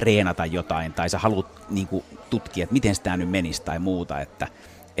aika treenata jotain, tai sä haluat niinku tutkia, että miten sitä nyt menisi tai muuta.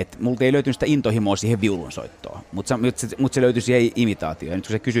 Että multa ei löytynyt sitä intohimoa siihen viulunsoittoon, mutta se löytyi siihen imitaatioon. Ja nyt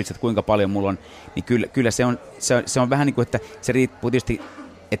kun sä kysyit, että kuinka paljon mulla on, niin kyllä se on vähän niin kuin, että se riippuu tietysti,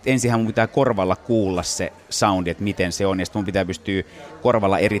 että ensinhän mun pitää korvalla kuulla se soundi, että miten se on, ja sitten mun pitää pystyä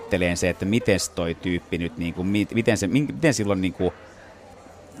korvalla erittelemään se, että miten toi tyyppi nyt, niin kuin, miten silloin niin kuin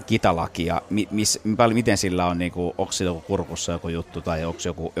Kitalaki ja miten sillä on, niinku, onko sillä joku kurkussa joku juttu tai onko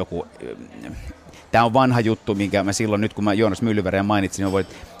joku tämä on vanha juttu, minkä mä silloin, nyt kun mä Joonas Myllyväriä mainitsin,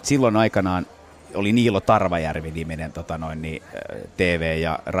 silloin aikanaan oli Niilo Tarvajärvi-niminen TV-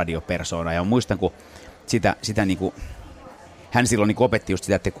 ja radiopersona, ja muistan, kun sitä niinku, hän silloin niinku opetti just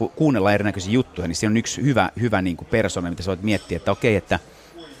sitä, että kuunnellaan erinäköisiä juttuja, niin siinä on yksi hyvä niinku persona, mitä sä voit miettiä, että okei, että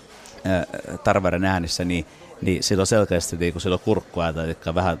Tarvajärven äänessä, niin sillä on selkeästi niinku, sillä on kurkkuääntä, eli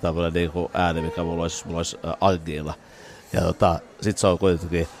vähän tavallaan niinku ääni, mikä mulla olisi algiilla, ja sit se on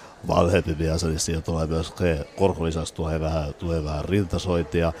kuitenkin vanhempi mies, niin siinä tulee myös korkolisäksi tulee vähän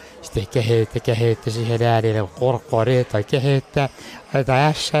rintasointia. Sitten kehitti siihen äänille korkkoa rintaan, kehittää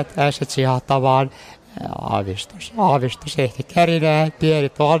ässät sijahtavaan. Aavistus ehti kärinää, pieni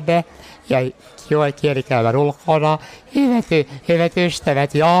tonne ja kieli käyvän ulkona. Hyvät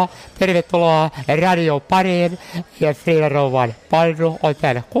ystävät, ja tervetuloa radion pariin. Ja Frida Rouvan pannu on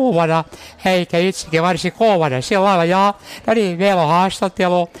täällä kuumana, eikä itsekin varsin kuumana sillä lailla. Ja no niin, meillä on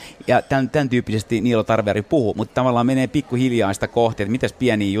haastattelu. Ja tämän tyyppisesti Niilo Tarvajärvi puhuu, mutta tavallaan menee pikkuhiljaa sitä kohti, että mitäs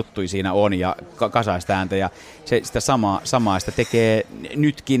pieniä juttuja siinä on ja kasaista ääntä. Ja sitä samaa sitä tekee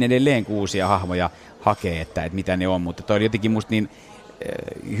nytkin edelleen, kun uusia hahmoja hakee, että mitä ne on. Mutta toi oli jotenkin musta niin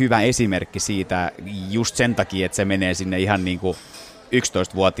hyvä esimerkki siitä just sen takia, että se menee sinne ihan niin kuin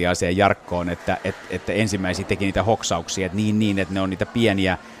 11-vuotiaaseen Jarkkoon, että ensimmäisiä teki niitä hoksauksia, että niin, että ne on niitä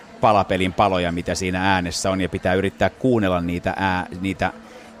pieniä palapelin paloja, mitä siinä äänessä on, ja pitää yrittää kuunnella niitä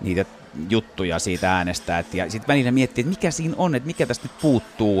juttuja siitä äänestä. Ja sitten välillä miettii, että mikä siinä on, että mikä tästä nyt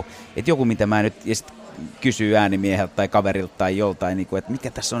puuttuu, että joku mitä mä nyt, ja sitten kysyy äänimieheltä tai kaverilta tai joltain, niin kuin, että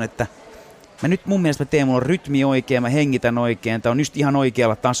mikä tässä on, että mun mielestä mulla on rytmi oikein, mä hengitän oikein, tää on just ihan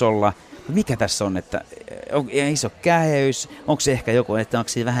oikealla tasolla. Mikä tässä on, että iso käheys, onko se ehkä joku, että onko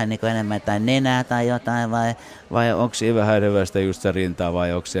siinä vähän niin kuin enemmän jotain nenää tai jotain, vai onko siinä vähän enemmän sitä just se rintaa,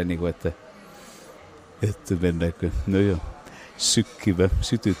 vai onko se niin kuin, että mennäänkö, no joo, sykkivä,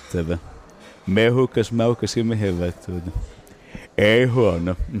 sytyttävä, maukas ja mehevättynyt. Ei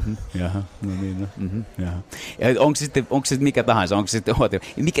huono. Jaha, no niin, jaha. Ja onko se mikä tahansa, onko se sitten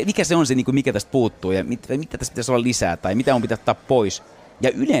mikä se on se, mikä tästä puuttuu ja mitä tästä pitäisi olla lisää tai mitä on pitäisi ottaa pois.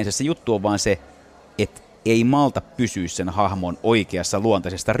 Ja yleensä se juttu on vaan se, että ei malta pysyä sen hahmon oikeassa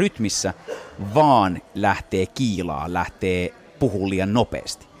luontaisessa rytmissä, vaan lähtee puhua liian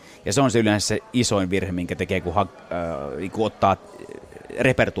nopeasti. Ja se on se yleensä se isoin virhe, minkä tekee, kun ottaa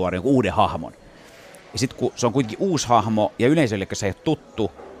repertuaarin uuden hahmon. Ja sitten kun se on kuitenkin uusi hahmo ja yleisölle, kun se ei ole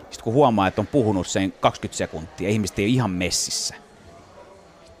tuttu, sitten kun huomaa, että on puhunut sen 20 sekuntia ja ihmiset ei ole ihan messissä.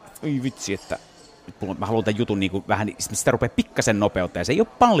 Oi vitsi, että mä haluan tämän jutun niin kuin vähän, sitä rupeaa pikkasen nopeuttaa ja se ei ole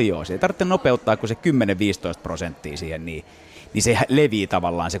paljon. Se ei tarvitse nopeuttaa kuin se 10-15% siihen, niin se levii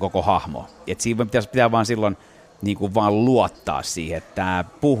tavallaan se koko hahmo. Et siinä pitää vaan silloin niin kuin vaan luottaa siihen, että tämä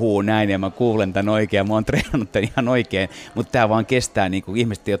puhuu näin ja mä kuulen tämän oikein, mä oon treenannut tämän ihan oikein, mutta tämä vaan kestää, niin kuin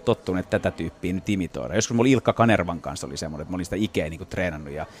ihmiset ei ole tottuneet tätä tyyppiä nyt imitoida. Joskus mulla Ilkka Kanervan kanssa oli semmoinen, että mä olin sitä Ikeä niin kuin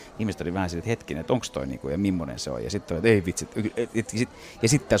treenannut ja ihmiset oli vähän silleen, että hetkinen, että onko toi niin kuin, ja millainen se on. Ja sitten että ei vitsi. Ja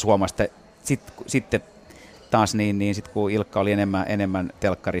sitten tässä huomasi, että sitten taas niin sit kun Ilkka oli enemmän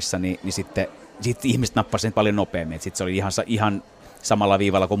telkkarissa, niin sitten ihmiset nappasivat sen paljon nopeammin. Sitten se oli ihan samalla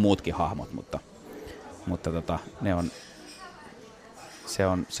viivalla kuin muutkin hahmot, mutta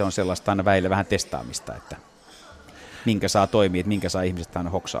se on sellaista aina väillä vähän testaamista, että minkä saa toimia, että minkä saa ihmiset aina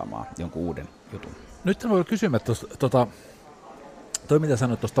hoksaamaan jonkun uuden jutun. Nyt voi kysyä, että toi mitä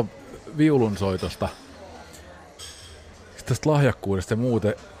sanoit tuosta viulunsoitosta, tästä lahjakkuudesta ja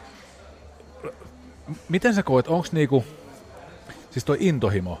muuten, miten sä koet, onko niinku, siis toi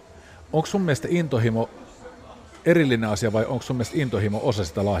intohimo, onko sun mielestä intohimo erillinen asia vai onko sun mielestä intohimo osa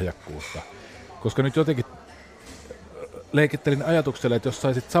sitä lahjakkuutta? Koska nyt jotenkin leikittelin ajatukselle, että jos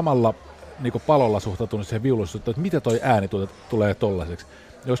saisit samalla niin palolla suhtautunut siihen viuluun, että mitä toi ääni tulee tollaiseksi,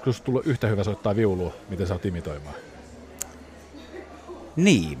 niin olisiko tullut yhtä hyvä soittaa viulua, miten sä oot imitoimaan?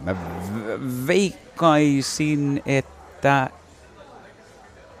 Niin, mä veikkaisin, että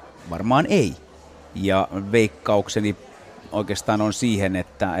varmaan ei. Ja veikkaukseni oikeastaan on siihen,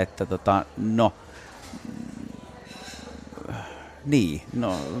 että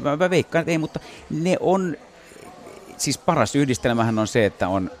mä veikkaan, että ei, mutta ne on, siis paras yhdistelmähän on se, että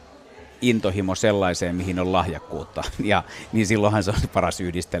on intohimo sellaiseen, mihin on lahjakkuutta, ja niin silloinhan se on paras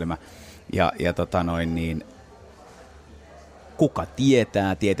yhdistelmä, ja kuka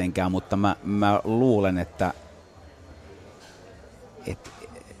tietää tietenkään, mutta mä luulen, että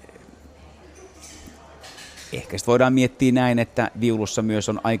ehkä sitten voidaan miettiä näin, että viulussa myös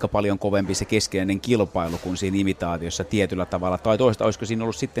on aika paljon kovempi se keskeinen kilpailu kuin siinä imitaatiossa tietyllä tavalla. Tai toista, olisiko siinä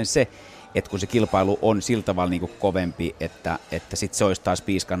ollut sitten se, että kun se kilpailu on sillä tavalla niin kuin kovempi, että sit se olisi taas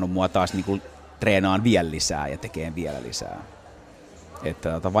piiskannut mua taas niin kuin treenaan vielä lisää ja tekee vielä lisää.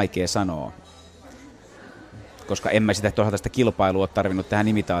 Että vaikea sanoa. Koska en mä sitä kilpailua ole tarvinnut tähän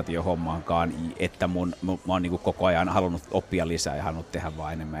imitaatiohommaankaan, että mä oon niin kuin koko ajan halunnut oppia lisää ja halunnut tehdä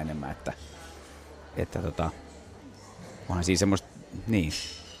vaan enemmän, että onhan siinä semmoista, niin,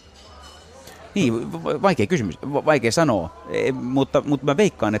 vaikea kysymys, vaikea sanoa, mutta mä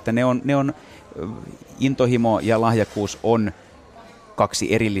veikkaan, että ne on intohimo ja lahjakkuus on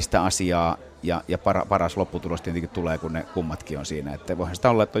kaksi erillistä asiaa, ja paras lopputulos tietenkin tulee, kun ne kummatkin on siinä, että voihan sitä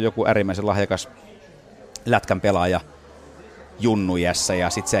olla, että on joku äärimmäisen lahjakas lätkän pelaaja junnujässä ja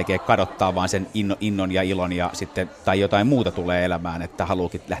sitten se oikein kadottaa vaan sen innon ja ilon ja sitten, tai jotain muuta tulee elämään, että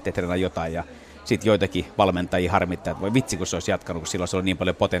haluukin lähteä treenaamaan jotain ja sitten joitakin valmentajia harmittaa, että voi vitsi kun se olisi jatkanut, kun silloin se oli niin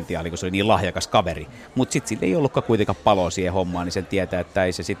paljon potentiaalia, kun se oli niin lahjakas kaveri, mutta sitten sillä ei ollutkaan kuitenkaan paloa siihen hommaan, niin sen tietää, että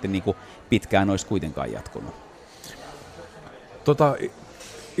ei se sitten niin kuin pitkään olisi kuitenkaan jatkunut.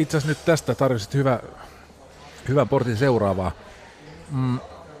 Itse asiassa nyt tästä tarvitsit hyvän portin seuraavaa.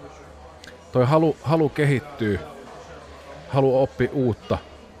 Toi halu kehittyy, halu oppia uutta.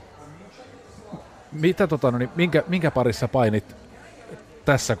 Mitä minkä parissa painit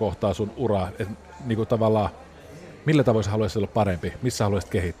tässä kohtaa sun uraa? Niinku tavallaan, millä tavoin sä haluaisit olla parempi? Missä haluaisit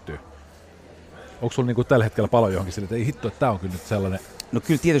kehittyä? Onko sulla niinku tällä hetkellä palo johonkin sille, että ei hitto, että tää on kyllä nyt sellainen? No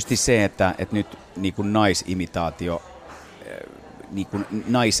kyllä tietysti se, että nyt niinku naisimitaatio, niinku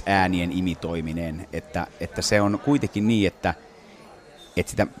naisäänien imitoiminen, että se on kuitenkin niin, että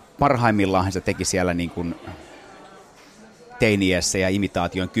sitä parhaimmillaan se teki siellä niin kuin teiniässä ja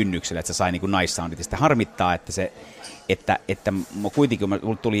imitaation kynnyksellä, että se sai niin kuin naissoundit. Ja sitä harmittaa, että kuitenkin, kun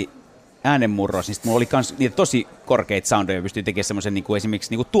mulla tuli äänenmurros, niin mulla oli myös niitä tosi korkeita soundeja, ja pystyin tekemään semmoisen niin kuin esimerkiksi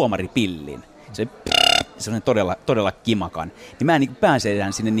niin kuin tuomaripillin. Se on todella kimakan. Niin mä en niin pääse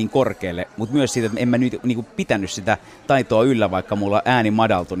sinne niin korkealle, mutta myös siitä, että en mä nyt niin pitänyt sitä taitoa yllä, vaikka mulla ääni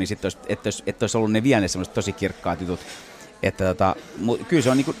madaltui, niin sitten olisi ollut ne vielä semmoiset tosi kirkkaat jutut. Että kyllä se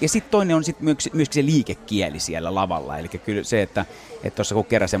on niinku, ja sitten toinen on sitten myöskin se liikekieli siellä lavalla, eli kyllä se, että tuossa kun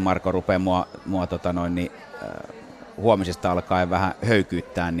Keräsen Marko rupeaa mua huomisesta alkaen vähän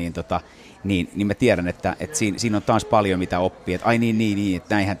höykyyttää, niin mä tiedän, että siinä on taas paljon mitä oppia, että ai niin,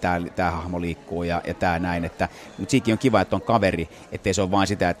 että näinhän tämä hahmo liikkuu ja tämä näin, mutta siinäkin on kiva, että on kaveri, ettei se ole vain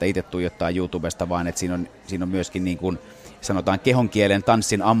sitä, että itse tuijottaa YouTubesta, vaan että siinä on myöskin niin kuin sanotaan kehonkielen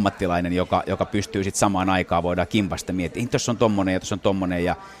tanssin ammattilainen, joka pystyy sitten samaan aikaan, voidaan kimpasta miettiä, tuossa on tommonen ja tuossa on tommonen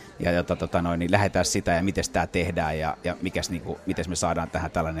ja niin lähdetään sitä ja miten tämä tehdään ja miten me saadaan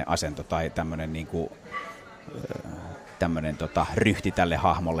tähän tällainen asento tai tämmöinen ryhti tälle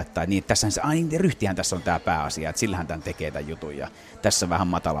hahmolle tai niin, ryhtihän tässä on tämä pääasia, että sillähän tämän tekee tämän jutun ja tässä vähän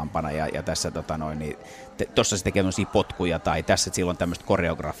matalampana ja tässä tuossa se tekee tämmöisiä potkuja tai tässä että silloin tämmöistä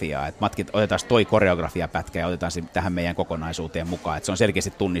koreografiaa, että otetaan toi koreografiapätkä ja otetaan se tähän meidän kokonaisuuteen mukaan, että se on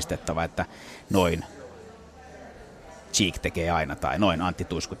selkeästi tunnistettava, että noin Cheek tekee aina tai noin Antti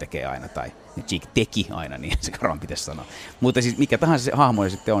Tuisku tekee aina tai Cheek teki aina, niin se karvan pitäisi sanoa. Mutta siis mikä tahansa se hahmo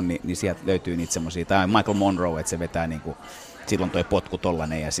sitten on, niin sieltä löytyy niitä semmoisia, tai Michael Monroe, että se vetää niinku, silloin toi potku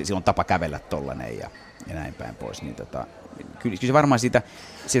tollanen ja silloin tapa kävellä tollanen ja näin päin pois. Niin kyllä se varmaan siitä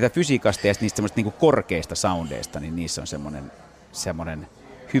fysiikasta ja niistä semmoista niinku korkeista soundeista, niin niissä on semmoinen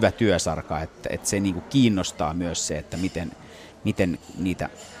hyvä työsarka, että se niinku kiinnostaa myös se, että miten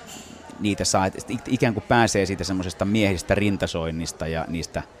niitä saa, ikään kuin pääsee siitä semmoisesta miehisestä rintasoinnista ja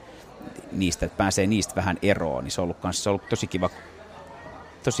niistä että pääsee niistä vähän eroon, niin se on ollut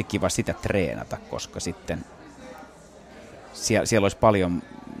tosi kiva sitä treenata, koska sitten siellä olisi paljon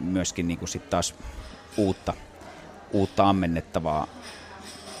myöskin niin kuin sit taas uutta ammennettavaa,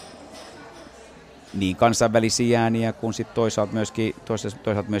 niin kansainvälisiä ääniä kuin sitten toisaalta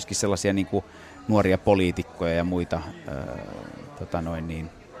myöskin sellaisia niin kuin nuoria poliitikkoja ja muita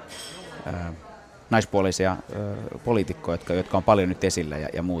naispuolisia poliitikkoja, jotka on paljon nyt esillä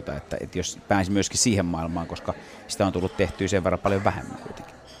ja muuta, että jos pääsi myöskin siihen maailmaan, koska sitä on tullut tehtyä sen verran paljon vähemmän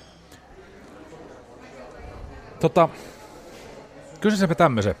kuitenkin. Kysyisipä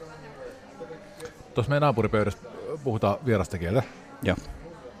tämmöisen. Tuossa meidän naapuripöydässä puhutaan vierasta kieltä. Joo.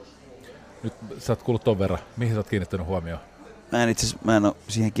 Nyt sä oot kuullut ton verran. Mihin sä oot kiinnittänyt huomioon? Mä en ole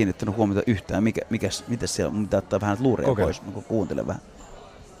siihen kiinnittänyt huomiota yhtään. Mitä siellä on? Mun pitää ottaa vähän luureja pois, mä kuuntelen vähän.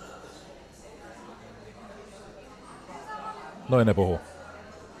 Noin ne puhuu.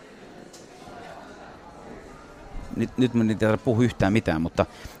 Nyt mä en tiedä puhu yhtään mitään, mutta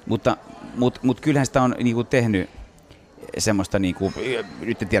kyllähän sitä on niinku tehnyt semmoista, niinku,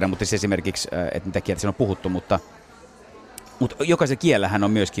 nyt en tiedä, mutta se esimerkiksi, että mitä kieltä siinä on puhuttu, mutta Mutta jokaisen kiellähän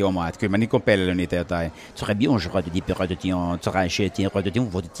on myöskin oma, että kyllä mä niin pelellyt niitä jotain.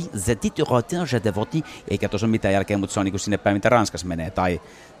 Eikä tuossa ole mitään jälkeen, mutta se on niin sinne päin, mitä Ranskassa menee. Tai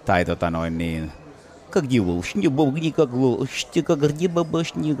niin.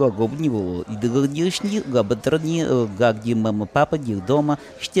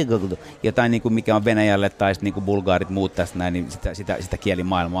 Jotain niin kuin mikä on Venäjälle tai niin kuin bulgaarit muut tästä näin, niin sitä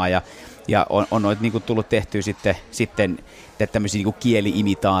kielimaailmaa. Ja on noita niin kuin tullut tehtyä sitten tämmöisiä niin kuin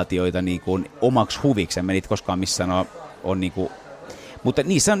kieli-imitaatioita niin kuin omaksi huviksi. En menit koskaan missään on niin kuin, mutta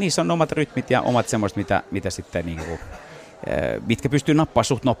niissä on omat rytmit ja omat semmoista, mitä sitten niin kuin, mitkä pystyy nappaa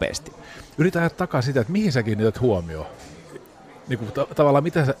suht nopeasti. Yritän ajattaa takaa sitä, että mihin sä kiinnität huomioon? Niin kuin, tavallaan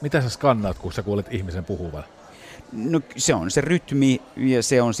mitä sä skannaat, kun sä kuulet ihmisen puhuvan? No se on se rytmi ja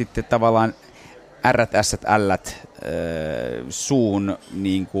se on sitten tavallaan ärrät, ässät, ällät, suun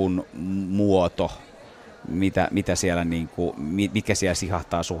niin kuin, muoto, mitä siellä, niin kuin, mikä siellä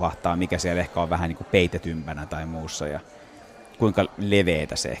sihahtaa, suhahtaa, mikä siellä ehkä on vähän niin kuin peitetympänä tai muussa ja kuinka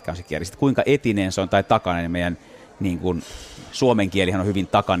leveätä se ehkä on se kieli. Sitten kuinka etinen se on tai takainen. Meidän niin kuin, suomen kielihän on hyvin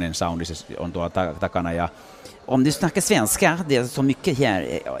takainen soundi, se on tuolla takana. Ja om du snackar svenska, det är så mycket här.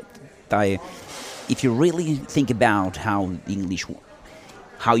 Tai if you really think about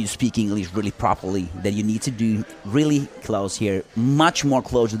how you speak English really properly, then you need to do really close here, much more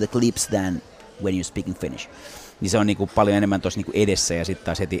close to the clips than when you're speaking Finnish. Niin se on niin kuin paljon enemmän tuossa niin kuin edessä ja sitten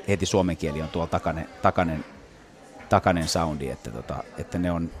taas heti suomen kieli on tuolla takainen soundi, että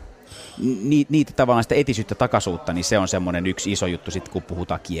ne on niitä tavallaan sitä etisyyttä takaisuutta, niin se on semmoinen yksi iso juttu sitten, kun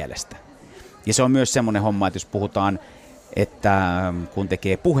puhutaan kielestä. Ja se on myös semmoinen homma, että jos puhutaan, että kun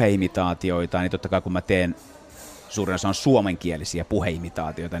tekee puheimitaatioita, niin totta kai kun mä teen suurin osa on suomenkielisiä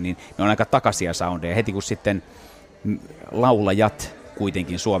puheimitaatioita, niin ne on aika takaisia soundeja. Heti kun sitten laulajat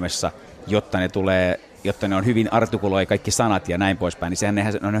kuitenkin Suomessa, jotta ne on hyvin artikuloi kaikki sanat ja näin poispäin, niin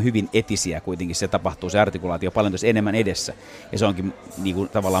sehän on hyvin etisiä kuitenkin. Se tapahtuu se artikulaatio paljon enemmän edessä. Ja se onkin niin kuin,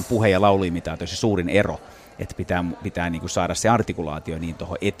 tavallaan puhe- ja lauluimitaatio se suurin ero, että pitää niin kuin, saada se artikulaatio niin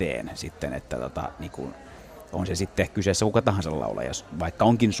tuohon eteen sitten, että niin kuin, on se sitten kyseessä kuka tahansa laulaja, vaikka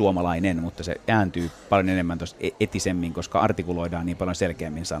onkin suomalainen, mutta se ääntyy paljon enemmän tuossa etisemmin, koska artikuloidaan niin paljon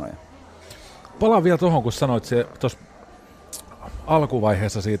selkeämmin sanoja. Palaan vielä tuohon, kun sanoit se tuossa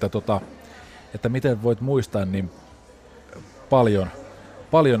alkuvaiheessa siitä, että miten voit muistaa niin paljon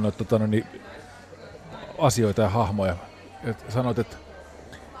noita asioita ja hahmoja. Et sanoit, että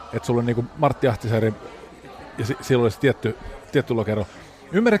sulla on niin kuin Martti Ahtisaari ja silloin olisi tietty lokero.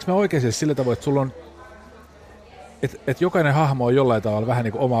 Ymmärrätkö mä oikein siis sillä tavoin, että sulla on että jokainen hahmo on jollain tavalla vähän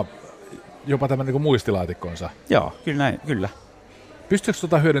niin kuin oma, jopa tämmöinen niin kuin muistilaatikkonsa? Joo, kyllä.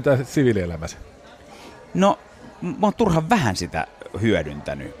 Pystyykö hyödyntämään siviilielämässä? No, mä oon turhan vähän sitä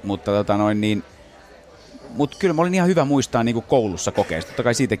hyödyntänyt, mutta mutta kyllä mä olin ihan hyvä muistaa niin kuin koulussa kokeista. Totta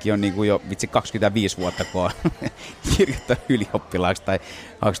kai siitäkin on niin kuin jo 25 vuotta, kun on kirjoittanut ylioppilaaksi tai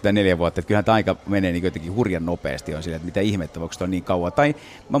 24 vuotta. Että kyllähän tämä aika menee niin jotenkin hurjan nopeasti on sille, että mitä ihmettä, voiko sitä on niin kauan. Tai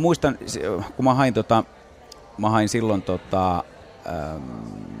mä muistan, kun mä hain silloin,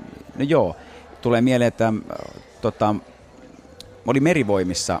 no joo, tulee mieleen, että mä olin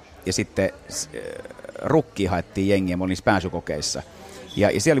Merivoimissa ja sitten rukkiin haettiin jengiä, mä olin pääsykokeissa.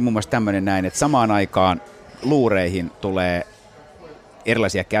 Ja siellä oli muun muassa tämmöinen näin, että samaan aikaan luureihin tulee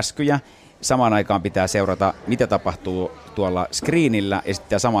erilaisia käskyjä, samaan aikaan pitää seurata, mitä tapahtuu tuolla screenillä, ja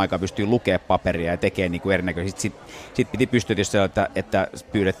sitten samaan aikaan pystyy lukemaan paperia ja tekee niin kuin erinäköisesti. Sitten piti pystyä tietysti, että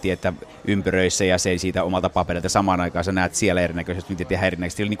pyydettiin, että ympyröissä ja se siitä omalta paperilta, samaan aikaan sä näet siellä erinäköisesti, mitä tehdä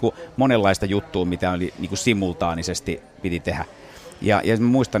erinäköisesti. Oli niin kuin monenlaista juttua, mitä oli niin kuin simultaanisesti piti tehdä. Ja mä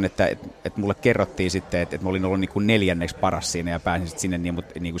muistan, että mulle kerrottiin sitten, että mä olin ollut niin kuin 4. paras siinä ja pääsin sitten sinne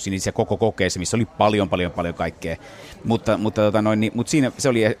niin kuin siinä koko kokeessa, missä oli paljon kaikkea. Mutta siinä se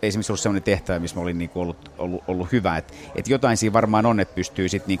oli esimerkiksi ollut sellainen tehtävä, missä mä olin niin kuin ollut hyvä. Että jotain siinä varmaan on, että pystyy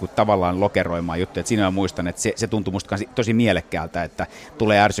sitten niin kuin tavallaan lokeroimaan juttuja. Että siinä mä muistan, että se tuntui musta tosi mielekkäältä, että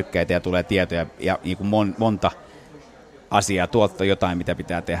tulee ärsykkeitä ja tulee tietoja ja niin kuin monta asiaa. Tuolta jotain, mitä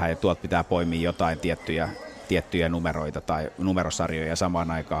pitää tehdä ja tuolta pitää poimia jotain tiettyjä numeroita tai numerosarjoja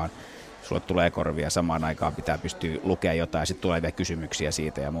samaan aikaan. Sulle tulee korvia, samaan aikaan pitää pystyä lukemaan jotain ja sitten tulee vielä kysymyksiä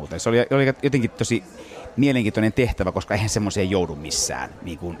siitä ja muuta. Se oli jotenkin tosi mielenkiintoinen tehtävä, koska eihän semmoiseen joudu missään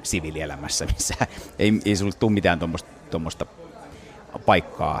niin kuin siviilielämässä, missä ei sulle tule mitään tuommoista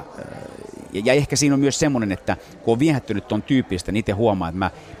paikkaa. Ja ehkä siinä on myös semmoinen, että kun on viehättynyt tuon tyyppistä, niin itse huomaa,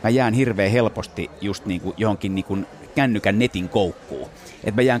 että mä jään hirveän helposti just niin kuin johonkin niin kuin kännykän netin koukkuun.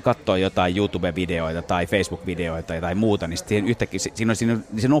 Että mä jään katsoa jotain YouTube-videoita tai Facebook-videoita tai muuta, niin sitten yhtäkkiä siinä on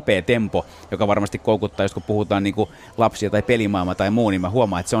se nopea tempo, joka varmasti koukuttaa, jos kun puhutaan niin kuin lapsia tai pelimaailma tai muu, niin mä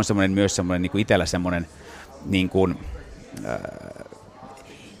huomaan, että se on myös semmoinen niin kuin itsellä semmoinen niin kuin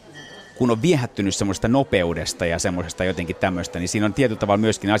kun on viehättynyt semmoista nopeudesta ja semmoisesta jotenkin tämmöistä, niin siinä on tietyllä tavalla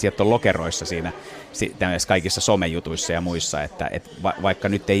myöskin asiat on lokeroissa siinä kaikissa somejutuissa ja muissa, että vaikka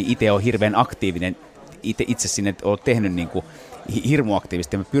nyt ei itse ole hirveän aktiivinen, itse sinne ole tehnyt niin kuin hirmu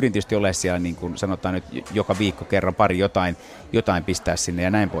aktiivisesti. Mä pyrin tietysti olemaan siellä, niin kuin sanotaan nyt joka viikko kerran pari jotain pistää sinne ja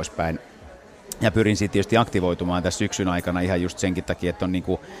näin poispäin. Ja pyrin siitä tietysti aktivoitumaan tässä syksyn aikana ihan just senkin takia, että on niin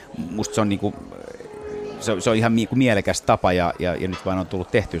kuin, musta se on niin kuin, se on ihan mielekäs tapa ja nyt vaan on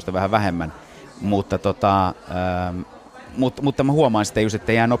tullut tehtyä sitä vähän vähemmän, mutta mä huomaan sitä just,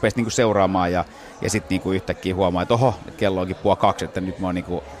 että jää nopeasti niin kuin seuraamaan ja sitten niin yhtäkkiä huomaa, että oho, kello onkin 1:30, että nyt mä oon niin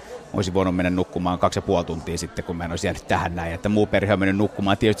kuin, olisin voinut mennä nukkumaan 2,5 tuntia sitten, kun mä en olisi jäänyt tähän näin, että muu perhe on mennyt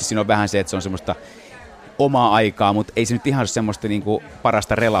nukkumaan. Tietysti siinä on vähän se, että se on semmoista omaa aikaa, mutta ei se nyt ihan ole semmoista niinku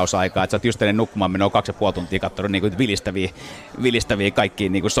parasta relausaikaa, että sä oot just ennen nukkumaan menoa 2,5 tuntia katsonut niinku vilistäviä kaikkia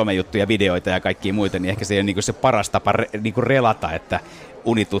niinku somejuttuja, videoita ja kaikkia muita, niin ehkä se ei ole niinku se paras tapa niinku relata, että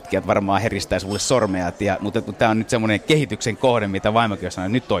unitutkijat varmaan heristää sulle sormea, mutta tämä on nyt semmoinen kehityksen kohde, mitä vaimokin on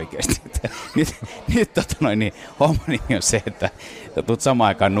sanonut, nyt oikeasti. Nyt homma nimi on se, että tulet samaan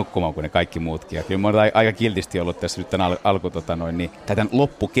aikaan nukkumaan kuin ne kaikki muutkin. Ja kyllä mä oon aika kiltisti ollut tässä nyt tämän tämän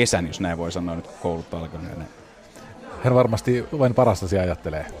loppukesän, jos näin voi sanoa, nyt kun koulut on alkanut. Hän varmasti vain parastasi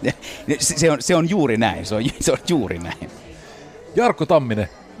ajattelee. Se on juuri näin, se on juuri näin. Jarkko Tamminen,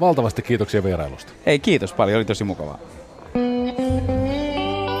 valtavasti kiitoksia vierailusta. Ei, kiitos paljon, oli tosi mukavaa.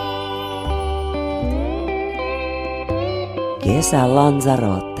 Kesä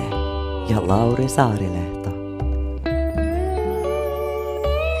Lanzarote ja Lauri Saarilehto.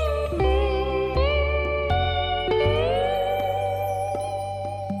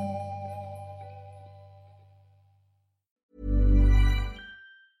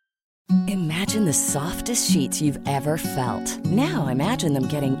 Imagine the softest sheets you've ever felt. Now imagine them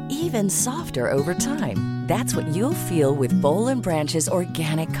getting even softer over time. That's what you'll feel with Boll & Branch's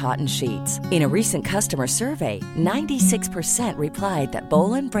organic cotton sheets. In a recent customer survey, 96% replied that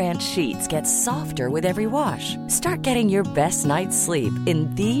Boll & Branch sheets get softer with every wash. Start getting your best night's sleep in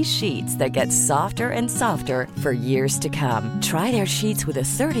these sheets that get softer and softer for years to come. Try their sheets with a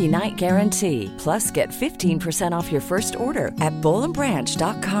 30-night guarantee. Plus, get 15% off your first order at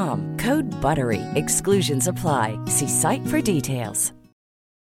bollandbranch.com. Code BUTTERY. Exclusions apply. See site for details.